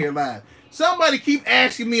back on here live. Somebody keep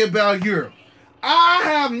asking me about Europe. I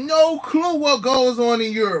have no clue what goes on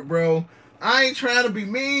in Europe, bro. I ain't trying to be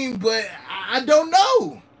mean, but I don't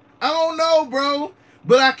know. I don't know, bro.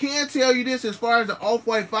 But I can tell you this as far as the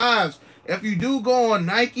Off-White 5s. If you do go on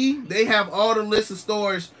Nike, they have all the list of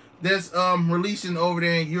stores that's releasing over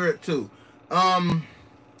there in Europe too.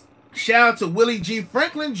 Shout out to Willie G.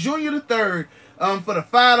 Franklin Jr. III for the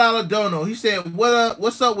 $5 dono. He said,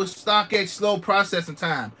 what's up with StockX slow processing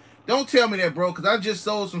time? Don't tell me that, bro, because I just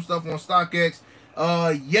sold some stuff on StockX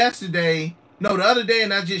the other day,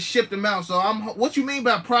 and I just shipped them out. So what you mean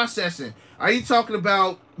by processing? Are you talking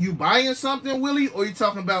about you buying something, Willie, or you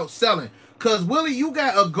talking about selling? Because, Willie, you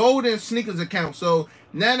got a golden sneakers account, so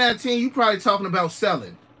 9 out of 10, you probably talking about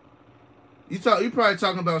selling. You probably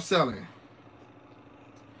talking about selling.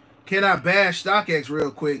 Can I bash StockX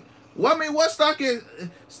real quick? Well, I mean, what StockX?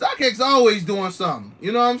 StockX always doing something.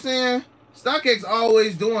 You know what I'm saying? StockX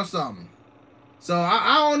always doing something. So,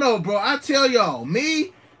 I don't know, bro. I tell y'all,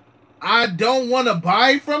 I don't want to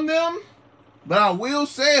buy from them, but I will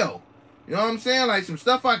sell. You know what I'm saying? Like, some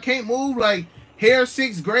stuff I can't move, like hair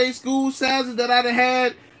 6th grade school sizes that I'd have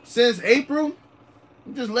had since April.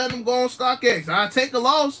 I'm just letting them go on StockX. I take a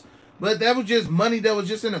loss, but that was just money that was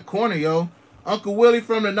just in the corner, yo. Uncle Willie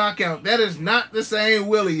from the Knockout. That is not the same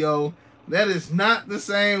Willie, yo. That is not the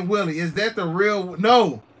same Willie. Is that the real?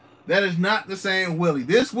 No, that is not the same Willie.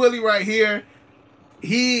 This Willie right here,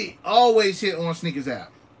 he always hit on Snkrs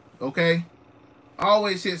app. Okay?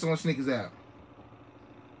 Always hits on Snkrs app.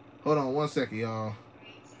 Hold on 1 second, y'all.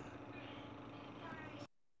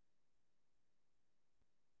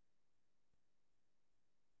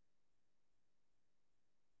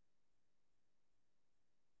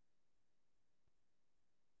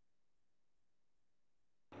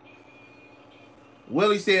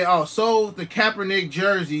 Willie said, oh, sold the Kaepernick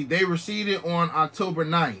jersey. They received it on October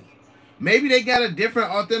 9th. Maybe they got a different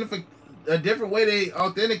way they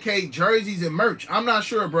authenticate jerseys and merch. I'm not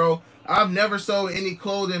sure, bro. I've never sold any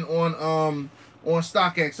clothing on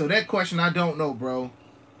StockX, so that question I don't know, bro.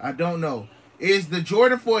 I don't know. Is the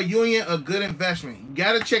Jordan 4 Union a good investment? You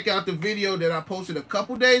gotta check out the video that I posted a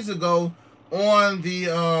couple days ago on the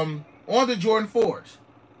Jordan 4s.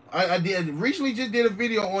 I recently just did a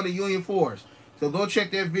video on the Union 4s. So go check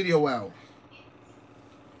that video out.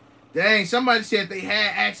 Dang, somebody said they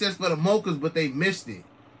had access for the Mochas, but they missed it.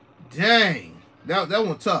 Dang. That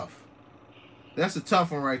one tough. That's a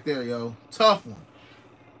tough one right there, yo. Tough one.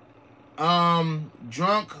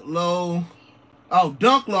 Drunk low. Oh,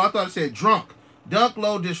 dunk low. I thought it said drunk. Dunk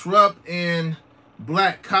low, disrupt, and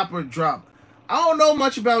black copper drop. I don't know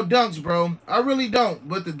much about dunks, bro. I really don't.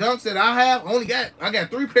 But the dunks that I have, I got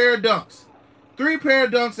 3 pair of dunks. 3 pair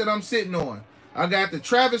of dunks that I'm sitting on. I got the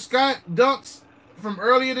Travis Scott dunks from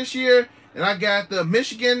earlier this year, and I got the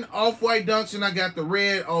Michigan off-white dunks, and I got the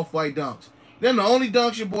red off-white dunks. Them the only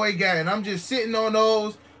dunks your boy got, and I'm just sitting on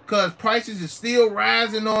those because prices is still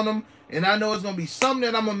rising on them, and I know it's going to be something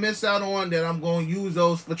that I'm going to miss out on that I'm going to use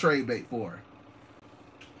those for trade bait for.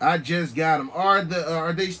 I just got them.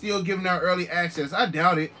 Are they still giving out early access? I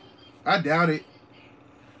doubt it. I doubt it.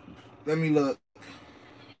 Let me look.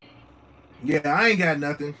 Yeah, I ain't got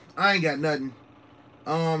nothing. I ain't got nothing.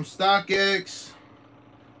 StockX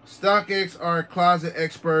are closet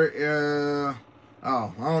expert. Oh,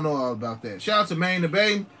 I don't know all about that. Shout out to Maine the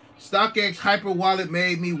Bay. StockX Hyper Wallet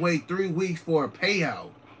made me wait 3 weeks for a payout.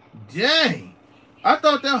 Dang. I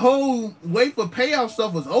thought that whole wait for payout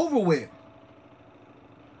stuff was over with.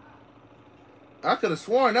 I could have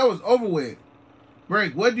sworn that was over with.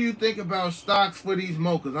 Break, what do you think about stocks for these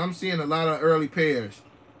Mochas? I'm seeing a lot of early pairs.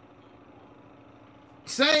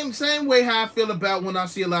 Same way how I feel about when I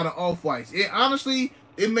see a lot of off-whites. Honestly,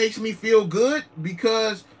 it makes me feel good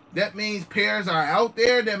because that means pairs are out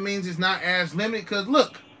there. That means it's not as limited. Because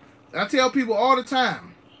look, I tell people all the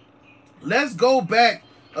time, let's go back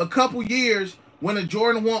a couple years when the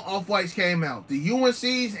Jordan 1 off-whites came out. The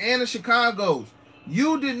UNCs and the Chicagos.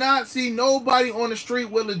 You did not see nobody on the street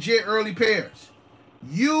with legit early pairs.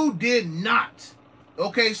 You did not.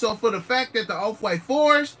 Okay, so for the fact that the off-white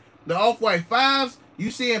 4s, the off-white 5s, you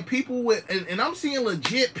seeing people with, and I'm seeing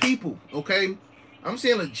legit people, okay? I'm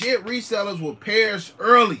seeing legit resellers with pairs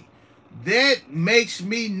early. That makes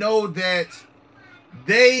me know that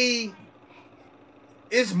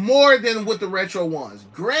it's more than with the retro ones.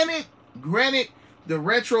 Granted, the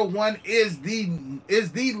retro 1 is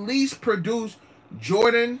the least produced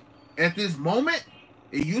Jordan at this moment.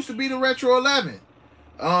 It used to be the retro 11.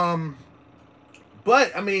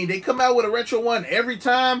 But I mean, they come out with a retro 1 every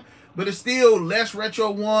time. But it's still less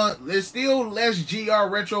retro one. There's still less GR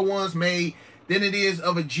retro ones made than it is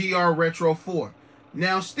of a GR retro 4.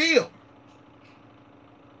 Now, still,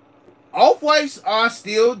 off-whites are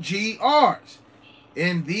still GRs,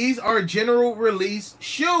 and these are general release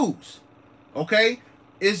shoes. Okay,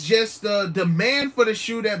 it's just the demand for the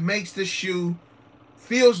shoe that makes the shoe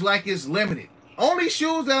feels like it's limited. Only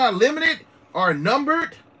shoes that are limited are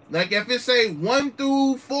numbered. Like if it say 1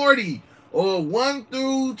 through 40. Or 1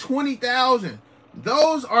 through 20,000.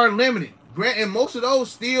 Those are limited. And most of those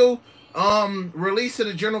still released to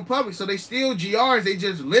the general public. So they still GRs. They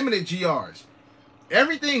just limited GRs.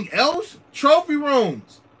 Everything else, trophy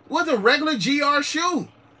rooms, was a regular GR shoe.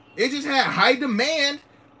 It just had high demand.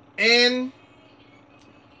 And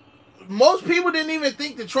most people didn't even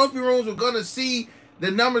think the trophy rooms were going to see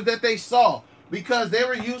the numbers that they saw. Because they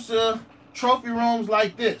were used to trophy rooms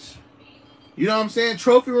like this. You know what I'm saying?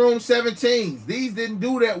 Trophy room 17s. These didn't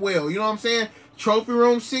do that well. You know what I'm saying? Trophy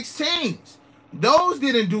room 16s. Those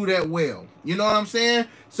didn't do that well. You know what I'm saying?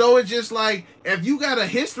 So it's just like, if you got a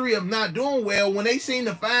history of not doing well, when they seen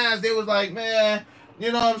the 5s, they was like, man,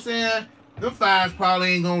 you know what I'm saying? Them 5s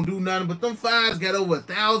probably ain't gonna do nothing, but them 5s got over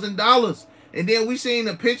 $1,000. And then we seen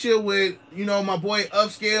a picture with, you know, my boy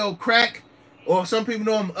Upscale Crack, or some people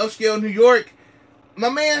know him Upscale New York. My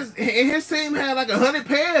man and his team had like 100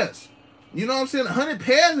 pairs. You know what I'm saying? 100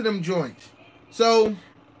 pairs of them joints. So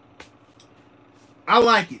I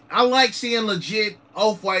like it. I like seeing legit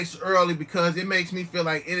off-whites early because it makes me feel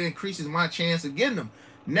like it increases my chance of getting them.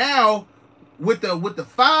 Now, with the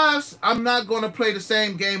fives, I'm not going to play the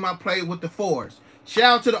same game I played with the fours. Shout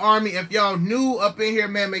out to the Army. If y'all new up in here,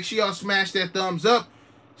 man, make sure y'all smash that thumbs up.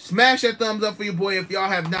 Smash that thumbs up for your boy if y'all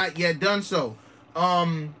have not yet done so.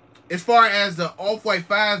 As far as the off-white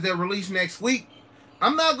fives that release next week,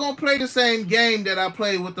 I'm not going to play the same game that I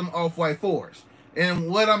played with them off-white fours. And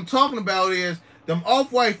what I'm talking about is them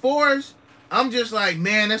off-white fours, I'm just like,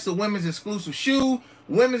 man, that's a women's exclusive shoe.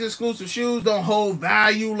 Women's exclusive shoes don't hold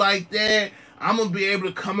value like that. I'm going to be able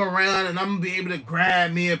to come around and I'm going to be able to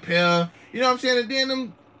grab me a pair. You know what I'm saying? And then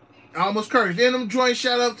them, I almost cursed. Then them joints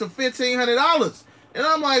shot up to $1,500. And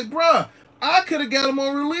I'm like, bruh, I could have got them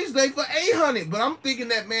on release day for $800. But I'm thinking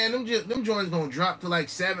that, man, them joints going to drop to like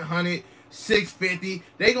 $700, $650.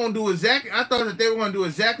 They going to do exactly, I thought that they were going to do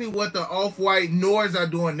exactly what the off-white Nors are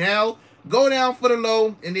doing now. Go down for the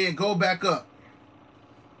low and then go back up.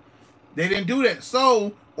 They didn't do that.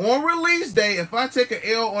 So, on release day, if I take an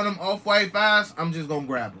L on them off-white fives, I'm just going to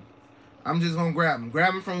grab them. I'm just going to grab them.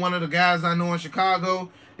 Grab them from one of the guys I know in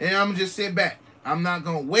Chicago, and I'm going to just sit back. I'm not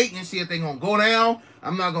going to wait and see if they're going to go down.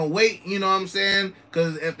 I'm not going to wait, you know what I'm saying?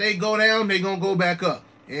 Because if they go down, they're going to go back up.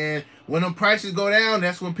 And when them prices go down,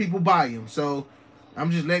 that's when people buy them. So,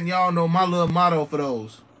 I'm just letting y'all know my little motto for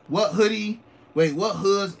those. What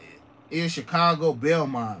hoods is Chicago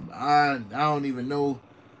Belmont? I don't even know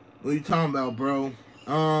what you talking about, bro.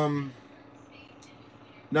 Nah,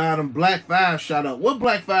 them black fives shot up. What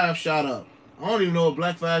black fives shot up? I don't even know what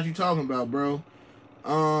black fives you talking about, bro.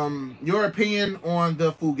 Your opinion on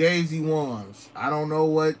the Fugazi ones. I don't know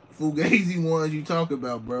what Fugazi ones you talking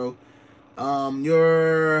about, bro.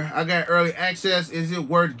 I got early access. Is it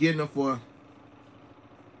worth getting them for?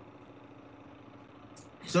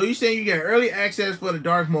 So you saying you got early access for the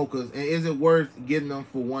dark mochas, and is it worth getting them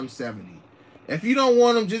for $170? If you don't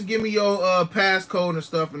want them, just give me your passcode and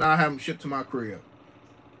stuff, and I'll have them shipped to my crib.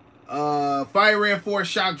 Fire Red 4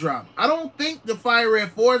 shock drop. I don't think the Fire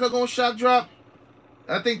Red 4s are gonna shock drop.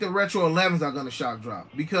 I think the Retro 11s are gonna shock drop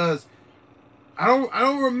because I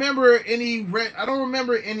don't remember any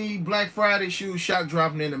Black Friday shoes shock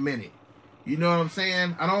dropping in a minute. You know what I'm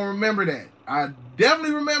saying? I don't remember that. I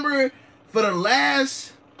definitely remember for the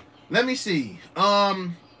last, let me see,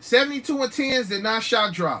 72 and 10s did not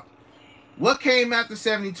shock drop. What came after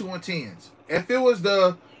 72 and 10s? If it was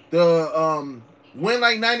the Win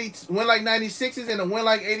Like 96s and the Win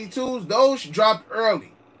Like 82s, those dropped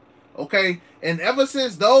early. Okay? And ever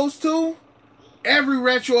since those two, every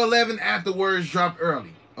Retro 11 afterwards dropped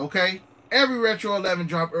early. Okay? Every Retro 11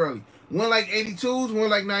 dropped early. Win Like 82s, Win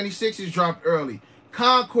Like 96s dropped early.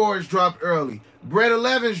 Concords dropped early. Bread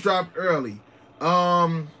 11s dropped early.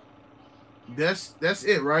 That's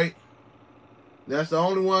it, right? That's the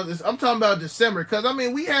only one. I'm talking about December. Because, I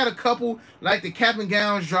mean, we had a couple, like the cap and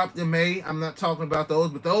gowns dropped in May. I'm not talking about those,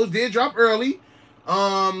 but those did drop early.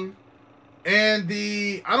 And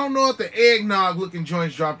I don't know if the eggnog looking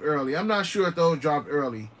joints dropped early. I'm not sure if those dropped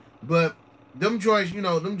early. But them joints, you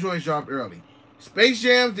know, them joints dropped early. Space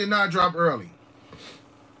Jams did not drop early.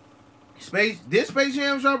 Did Space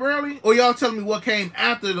Jams drop early? Or y'all telling me what came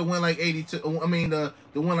after the Win Like 82? I mean, the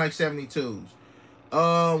Win Like 72s.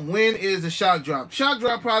 When is the shock drop? Shock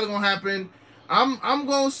drop probably gonna happen. I'm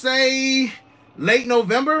gonna say late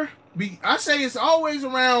November. I say it's always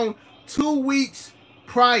around 2 weeks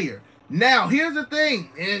prior. Now, here's the thing,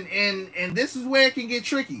 and this is where it can get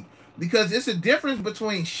tricky because it's a difference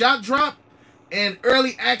between shock drop and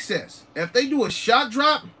early access. If they do a shock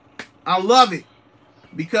drop, I love it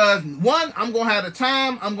because one, I'm gonna have the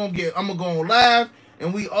time. I'm gonna go live,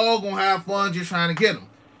 and we all gonna have fun just trying to get them.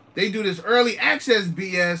 They do this early access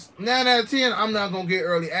BS. 9 out of 10, I'm not going to get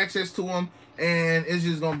early access to them. And it's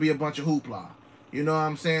just going to be a bunch of hoopla. You know what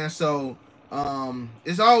I'm saying? So,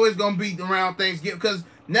 it's always going to be around Thanksgiving. Because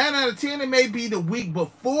 9 out of 10, it may be the week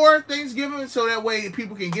before Thanksgiving. So that way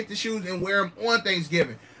people can get the shoes and wear them on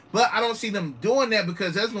Thanksgiving. But I don't see them doing that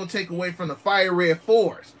because that's going to take away from the Fire Red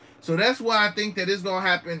 4s. So that's why I think that it's going to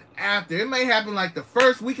happen after. It may happen like the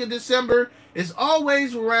first week of December. It's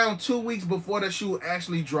always around 2 weeks before the shoe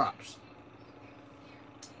actually drops.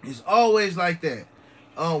 It's always like that.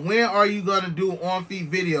 When are you going to do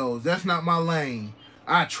on-feet videos? That's not my lane.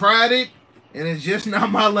 I tried it, and it's just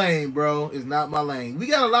not my lane, bro. It's not my lane. We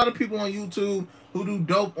got a lot of people on YouTube who do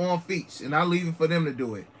dope on-feets, and I leave it for them to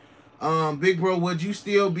do it. Big bro, would you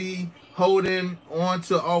still be holding on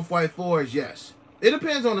to off-white 4s? Yes. It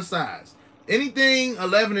depends on the size. Anything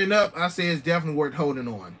 11 and up, I say is definitely worth holding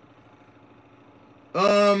on.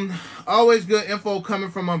 Always good info coming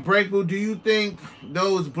from Unbreakable. Do you think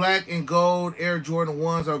those black and gold Air Jordan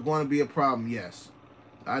 1s are going to be a problem? Yes,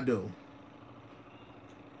 I do.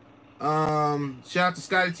 Shout out to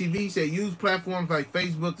Scotty TV. He said use platforms like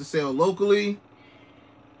Facebook to sell locally.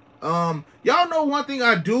 Y'all know one thing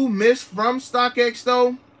I do miss from StockX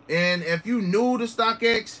though, and if you new to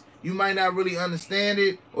StockX, you might not really understand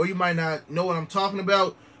it, or you might not know what I'm talking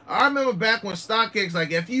about. I remember back when StockX,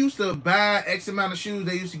 like if you used to buy X amount of shoes,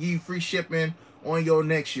 they used to give you free shipping on your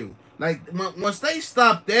next shoe. Like once they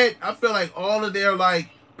stopped that, I feel like all of their like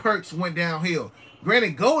perks went downhill.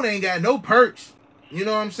 Granted, Gold ain't got no perks, you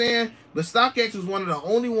know what I'm saying? But StockX was one of the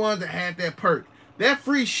only ones that had that perk. That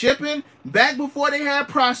free shipping, back before they had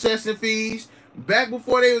processing fees, back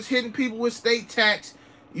before they was hitting people with state tax,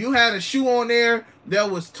 you had a shoe on there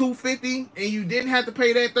that was $250 and you didn't have to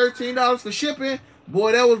pay that $13 for shipping.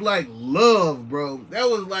 Boy, that was like love, bro. That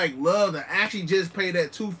was like love to actually just pay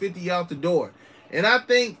that $250 out the door. And I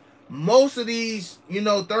think most of these, you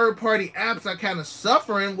know, third-party apps are kind of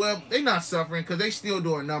suffering. Well, they're not suffering because they still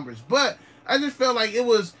doing numbers. But I just felt like it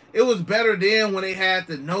was better then when they had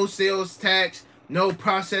the no sales tax, no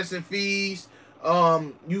processing fees.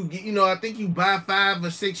 You know, I think you buy 5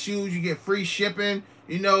 or 6 shoes, you get free shipping.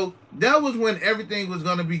 You know, that was when everything was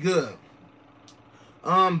gonna be good.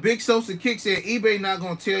 Big Sosa Kick said eBay not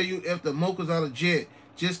gonna tell you if the Mochas are legit.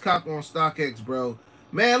 Just cop on StockX, bro.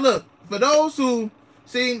 Man, look, for those who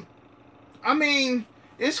see, I mean,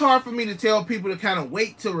 it's hard for me to tell people to kind of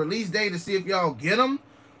wait till release day to see if y'all get them.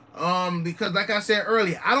 Because like I said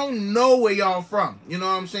earlier, I don't know where y'all from. You know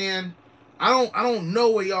what I'm saying? I don't know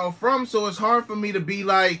where y'all from, so it's hard for me to be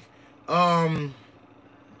like, hold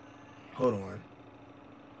on.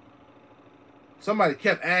 Somebody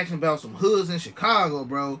kept asking about some hoods in Chicago,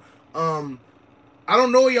 bro. I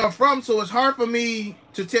don't know where y'all from, so it's hard for me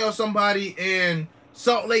to tell somebody in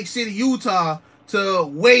Salt Lake City, Utah to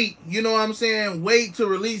wait, you know what I'm saying? Wait to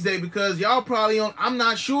release day because y'all probably on, I'm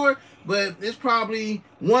not sure, but it's probably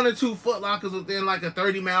 1 or 2 Foot Lockers within like a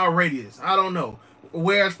 30-mile radius. I don't know.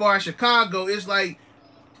 Where as far as Chicago, it's like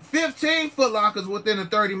 15 Foot Lockers within a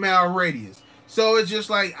 30-mile radius. So it's just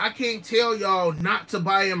like, I can't tell y'all not to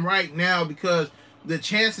buy them right now because the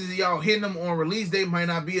chances of y'all hitting them on release day might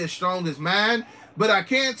not be as strong as mine. But I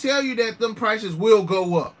can tell you that them prices will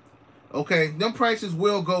go up. Okay, them prices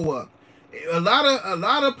will go up. A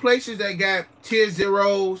lot of places that got tier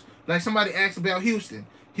zeros, like somebody asked about Houston.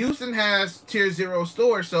 Houston has tier 0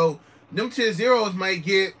 stores, so them tier zeros might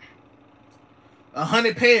get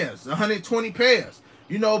 100 pairs, 120 pairs.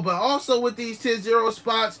 You know, but also with these tier 0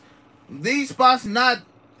 spots, these spots not,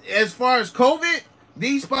 as far as COVID,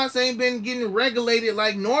 these spots ain't been getting regulated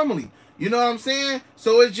like normally. You know what I'm saying?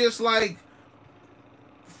 So it's just like,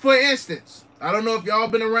 for instance, I don't know if y'all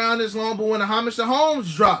been around this long, but when the Homage to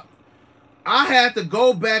Homes dropped, I had to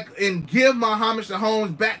go back and give my Homage to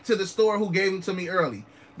Homes back to the store who gave them to me early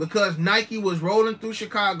because Nike was rolling through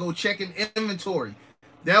Chicago checking inventory.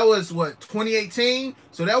 That was, what, 2018?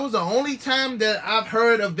 So that was the only time that I've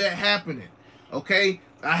heard of that happening. Okay?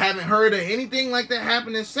 I haven't heard of anything like that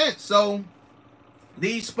happening since. So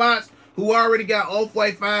these spots who already got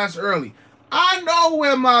Off-White 5s early, I know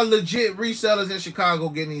where my legit resellers in Chicago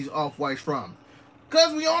getting these Off-Whites from.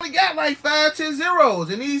 Because we only got like 5 tier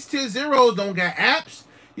zeros. And these tier zeros don't got apps.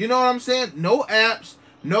 You know what I'm saying? No apps.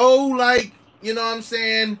 No, like, you know what I'm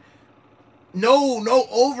saying? No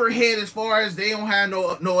overhead as far as they don't have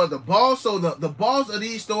no other boss. So the boss of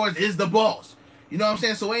these stores is the boss. You know what I'm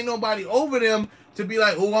saying? So ain't nobody over them to be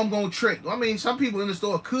like, oh, I'm going to trick. I mean, some people in the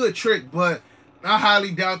store could trick, but I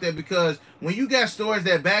highly doubt that because when you got stores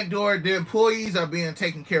that backdoor, the employees are being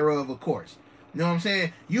taken care of course. You know what I'm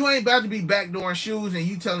saying? You ain't about to be backdooring shoes and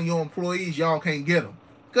you telling your employees y'all can't get them.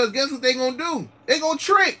 Because guess what they going to do? They going to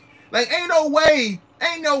trick. Like, ain't no way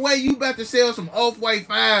you about to sell some Off-White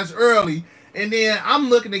 5s early and then I'm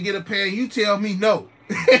looking to get a pair and you tell me no.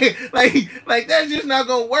 like that's just not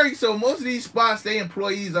going to work. So most of these spots, their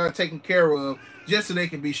employees are taken care of just so they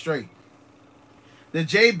can be straight. The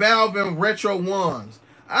J Balvin Retro 1s.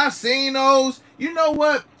 I seen those. You know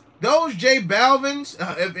what? Those J Balvins,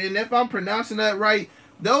 if I'm pronouncing that right,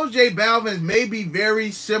 those J Balvins may be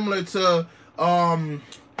very similar to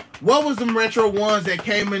what was them retro ones that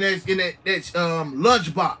came in that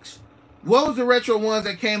lunchbox? What was the retro ones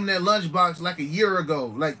that came in that lunchbox like a year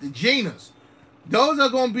ago? Like the Ginas. Those are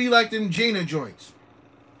gonna be like them Gina joints.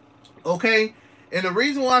 Okay? And the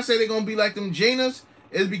reason why I say they're gonna be like them Ginas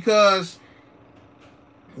is because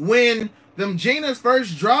when them Ginas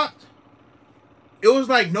first dropped, it was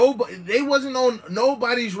like nobody, they wasn't on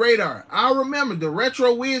nobody's radar. I remember the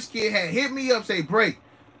Retro Whiz Kid had hit me up, say, Break,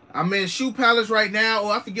 I'm in Shoe Palace right now. Oh,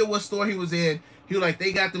 I forget what store he was in. He was like,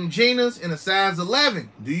 they got them Ginas in a size 11.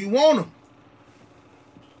 Do you want them?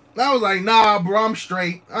 I was like, nah, bro, I'm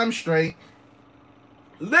straight. I'm straight.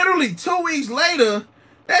 Literally 2 weeks later,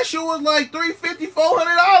 that shoe was like $350,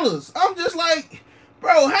 $400. I'm just like,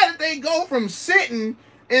 bro, how did they go from sitting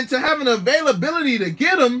into having availability to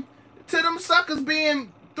get them to them suckers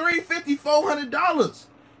being $350, $400?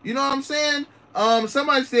 You know what I'm saying?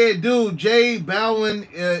 Somebody said, dude, J Balvin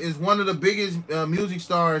is one of the biggest music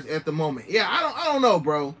stars at the moment. Yeah, I don't know,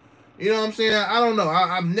 bro. You know what I'm saying? I don't know.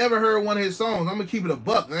 I've never heard one of his songs. I'm gonna keep it a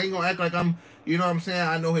buck. I ain't gonna act like I'm, you know what I'm saying,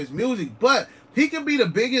 I know his music. But he can be the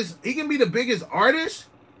biggest, artist.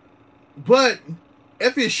 But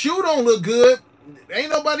if his shoe don't look good, ain't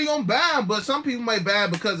nobody gonna buy him. But some people might buy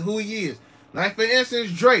him because of who he is. Like, for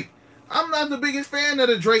instance, Drake. I'm not the biggest fan of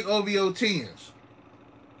the Drake OVO 10s.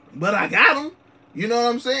 But I got them. You know what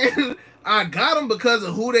I'm saying? I got them because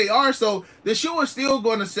of who they are. So the shoe is still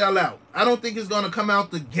going to sell out. I don't think it's going to come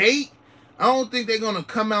out the gate. I don't think they're going to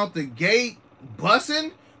come out the gate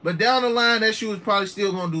bussing. But down the line, that shoe is probably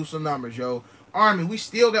still going to do some numbers, yo. Army, we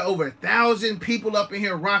still got over 1,000 people up in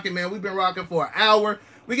here rocking, man. We've been rocking for an hour.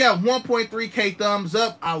 We got 1.3K thumbs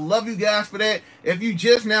up. I love you guys for that. If you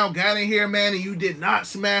just now got in here, man, and you did not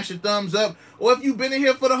smash the thumbs up, or if you've been in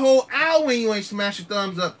here for the whole hour and you ain't smashed the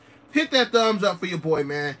thumbs up, hit that thumbs up for your boy,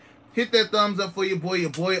 man. Hit that thumbs up for your boy. Your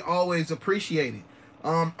boy always appreciated.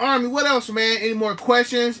 Army, what else, man? Any more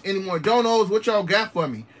questions? Any more donos? What y'all got for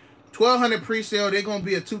me? 1,200 pre-sale. They're going to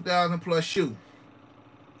be a 2,000 plus shoe.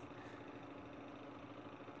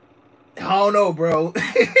 I don't know, bro.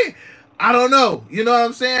 I don't know. You know what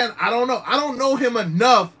I'm saying? I don't know. I don't know him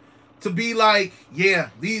enough to be like, yeah,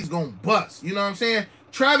 these going to bust. You know what I'm saying?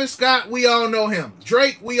 Travis Scott, we all know him.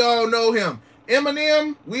 Drake, we all know him.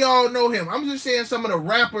 Eminem, we all know him. I'm just saying some of the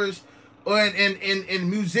rappers and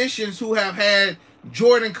musicians who have had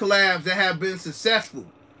Jordan collabs that have been successful.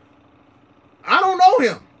 I don't know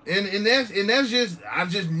him. And that's just,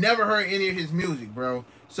 I've just never heard any of his music, bro.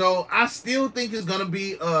 So I still think it's gonna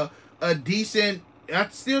be a decent, I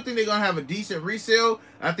still think they're gonna have a decent resale.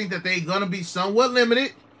 I think that they're gonna be somewhat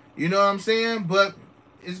limited. You know what I'm saying? But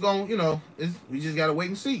it's gonna, you know, we just gotta wait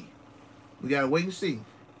and see. We gotta wait and see.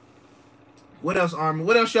 What else, Army?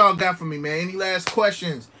 What else y'all got for me, man? Any last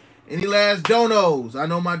questions? Any last donos? I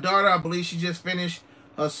know my daughter, I believe she just finished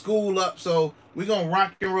her school up, so we're going to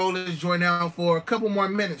rock and roll this joint down for a couple more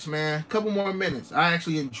minutes, man. Couple more minutes. I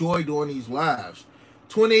actually enjoy doing these lives.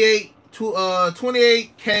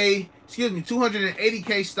 28K, excuse me,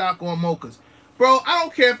 280K stock on Mochas. Bro, I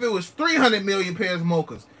don't care if it was 300 million pairs of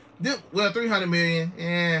Mochas. Well, 300 million,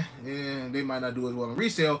 yeah, they might not do as well in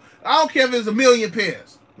resale. I don't care if it's a million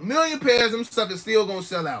pairs. A million pairs, them suckers still gonna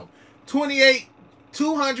sell out.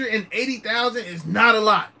 280,000 is not a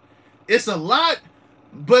lot. It's a lot,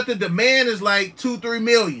 but the demand is like 2-3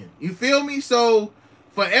 million. You feel me? So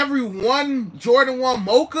for every one Jordan 1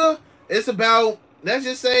 Mocha, it's about, let's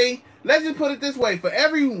just put it this way, for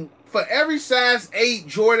every size 8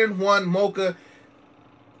 Jordan 1 Mocha,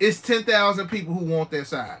 it's 10,000 people who want their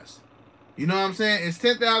size. You know what I'm saying? It's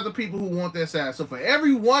 10,000 people who want their size. So for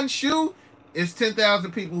every one shoe, it's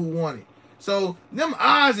 10,000 people who want it. So them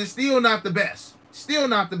odds is still not the best. Still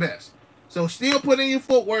not the best. So still put in your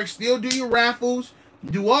footwork. Still do your raffles.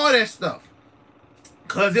 Do all that stuff.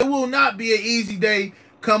 Because it will not be an easy day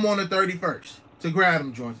come on the 31st to grab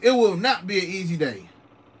them joints. It will not be an easy day.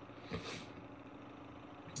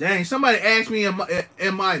 Dang, somebody asked me, am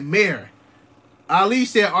I mayor? Ali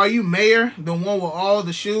said, are you mayor? The one with all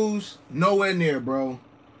the shoes? Nowhere near, bro.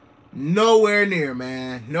 Nowhere near,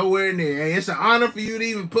 man. Nowhere near. Hey, it's an honor for you to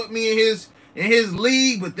even put me in his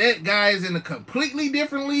league, but that guy is in a completely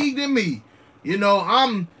different league than me. You know,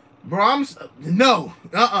 no.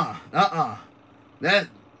 That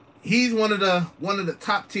he's one of the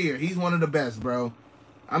top tier. He's one of the best, bro.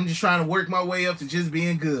 I'm just trying to work my way up to just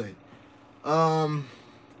being good. Do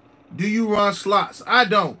you run slots? I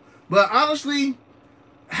don't. But honestly,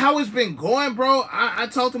 how it's been going, bro, I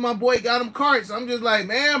talked to my boy, got him carts. I'm just like,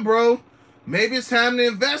 man, bro, maybe it's time to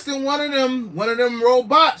invest in one of them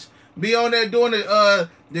robots. Be on there doing the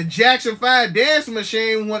Jackson 5 dance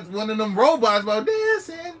machine, one of them robots, bro,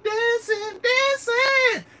 dancing.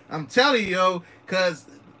 I'm telling you, yo, because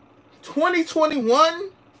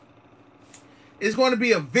 2021 is going to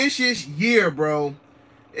be a vicious year, bro.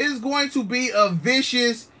 It's going to be a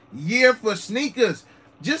vicious year for sneakers.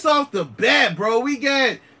 Just off the bat, bro, we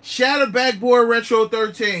got Shatter Backboard Retro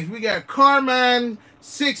 13s. We got Carmine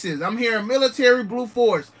 6s. I'm hearing Military Blue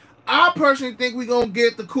Force. I personally think we're going to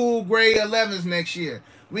get the cool gray 11s next year.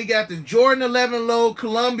 We got the Jordan 11 Low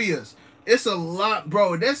Columbias. It's a lot,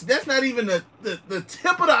 bro. That's not even the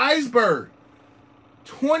tip of the iceberg.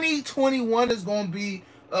 2021 is going to be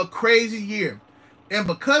a crazy year. And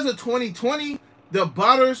because of 2020, the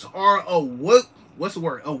botters are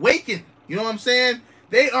awakened. You know what I'm saying?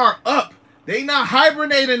 They are up. They not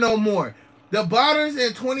hibernating no more. The botters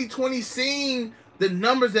in 2020 seeing the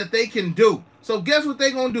numbers that they can do. So guess what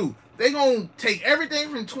they going to do? They going to take everything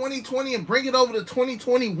from 2020 and bring it over to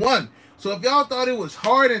 2021. So if y'all thought it was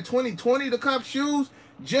hard in 2020 to cop shoes,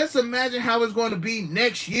 just imagine how it's going to be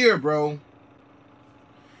next year, bro.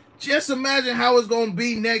 Just imagine how it's going to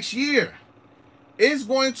be next year. It's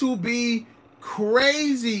going to be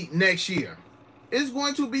crazy next year. It's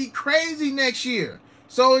going to be crazy next year.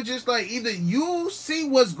 So it's just like either you see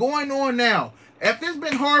what's going on now. If it's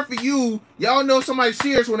been hard for you, y'all know somebody's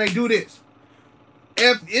serious when they do this.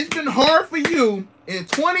 If it's been hard for you in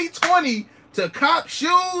 2020 to cop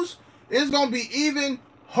shoes, it's going to be even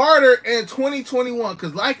harder in 2021.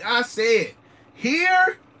 Because like I said,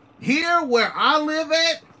 here where I live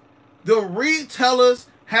at, the retailers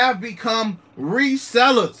have become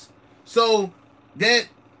resellers. So that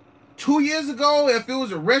 2 years ago, if it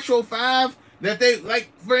was a Retro 5, that they, like,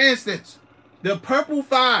 for instance, the Purple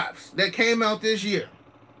 5s that came out this year.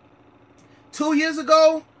 2 years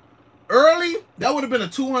ago, early, that would have been a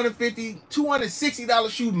 $250, $260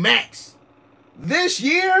 shoe max. This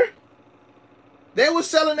year, they were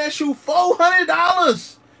selling that shoe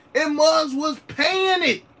 $400, and Muggs was paying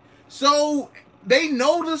it. So they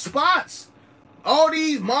know the spots. All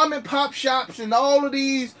these mom and pop shops and all of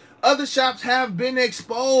these other shops have been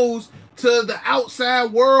exposed to the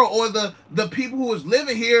outside world, or the people who was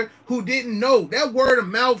living here who didn't know. That word of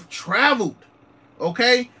mouth traveled.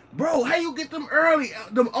 Okay? Bro, how you get them early?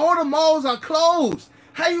 All the malls are closed.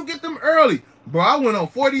 How you get them early? Bro, I went on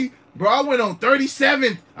 40. Bro, I went on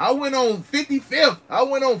 37th. I went on 55th. I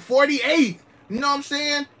went on 48th. You know what I'm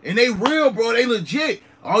saying? And they real, bro. They legit.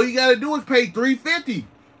 All you got to do is pay $350.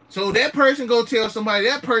 So that person go tell somebody.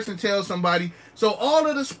 That person tells somebody. So all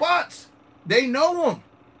of the spots, they know them.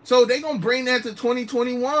 So they going to bring that to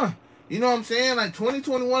 2021. You know what I'm saying? Like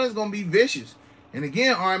 2021 is going to be vicious. And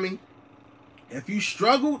again, Army, if you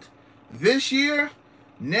struggled this year,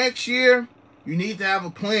 next year, you need to have a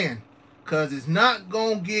plan. Because it's not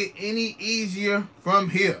going to get any easier from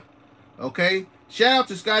here. Okay? Shout out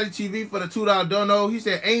to Scotty TV for the $2 dono. He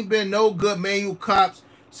said, ain't been no good manual cops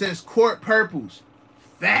since Court Purples.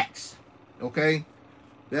 Facts. Okay?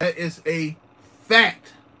 That is a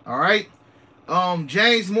fact. Alright?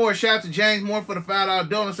 James Moore. Shout out to James Moore for the $5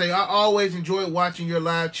 dono. Say, I always enjoy watching your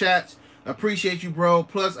live chats. Appreciate you, bro.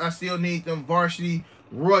 Plus, I still need them varsity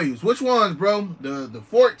Royals. Which ones, bro? The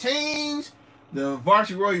 14s? The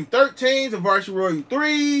Varsity Royal 13s, the Varsity Royal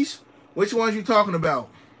 3s. Which ones you talking about?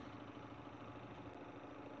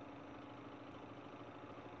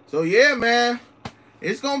 So, yeah, man.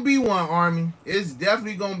 It's going to be one, Army. It's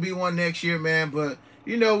definitely going to be one next year, man. But,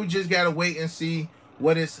 you know, we just got to wait and see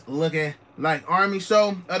what it's looking like, Army.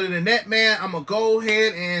 So, other than that, man, I'm going to go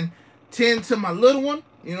ahead and tend to my little one.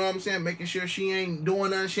 You know what I'm saying? Making sure she ain't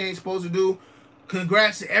doing nothing she ain't supposed to do.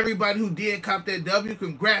 Congrats to everybody who did cop that W.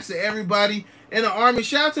 Congrats to everybody in the Army.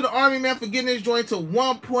 Shout out to the Army, man, for getting this joint to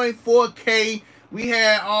 1.4K. We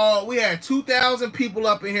had 2,000 people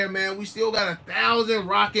up in here, man. We still got 1,000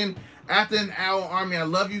 rocking after an hour, Army. I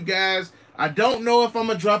love you guys. I don't know if I'm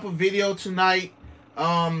gonna drop a video tonight.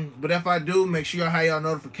 But if I do, make sure y'all have y'all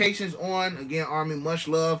notifications on. Again, Army, much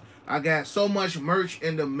love. I got so much merch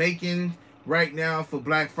in the making right now for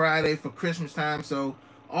Black Friday, for Christmas time. So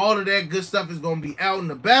all of that good stuff is gonna be out and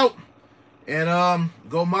about. And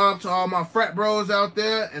go mob to all my frat bros out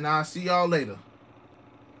there, and I'll see y'all later.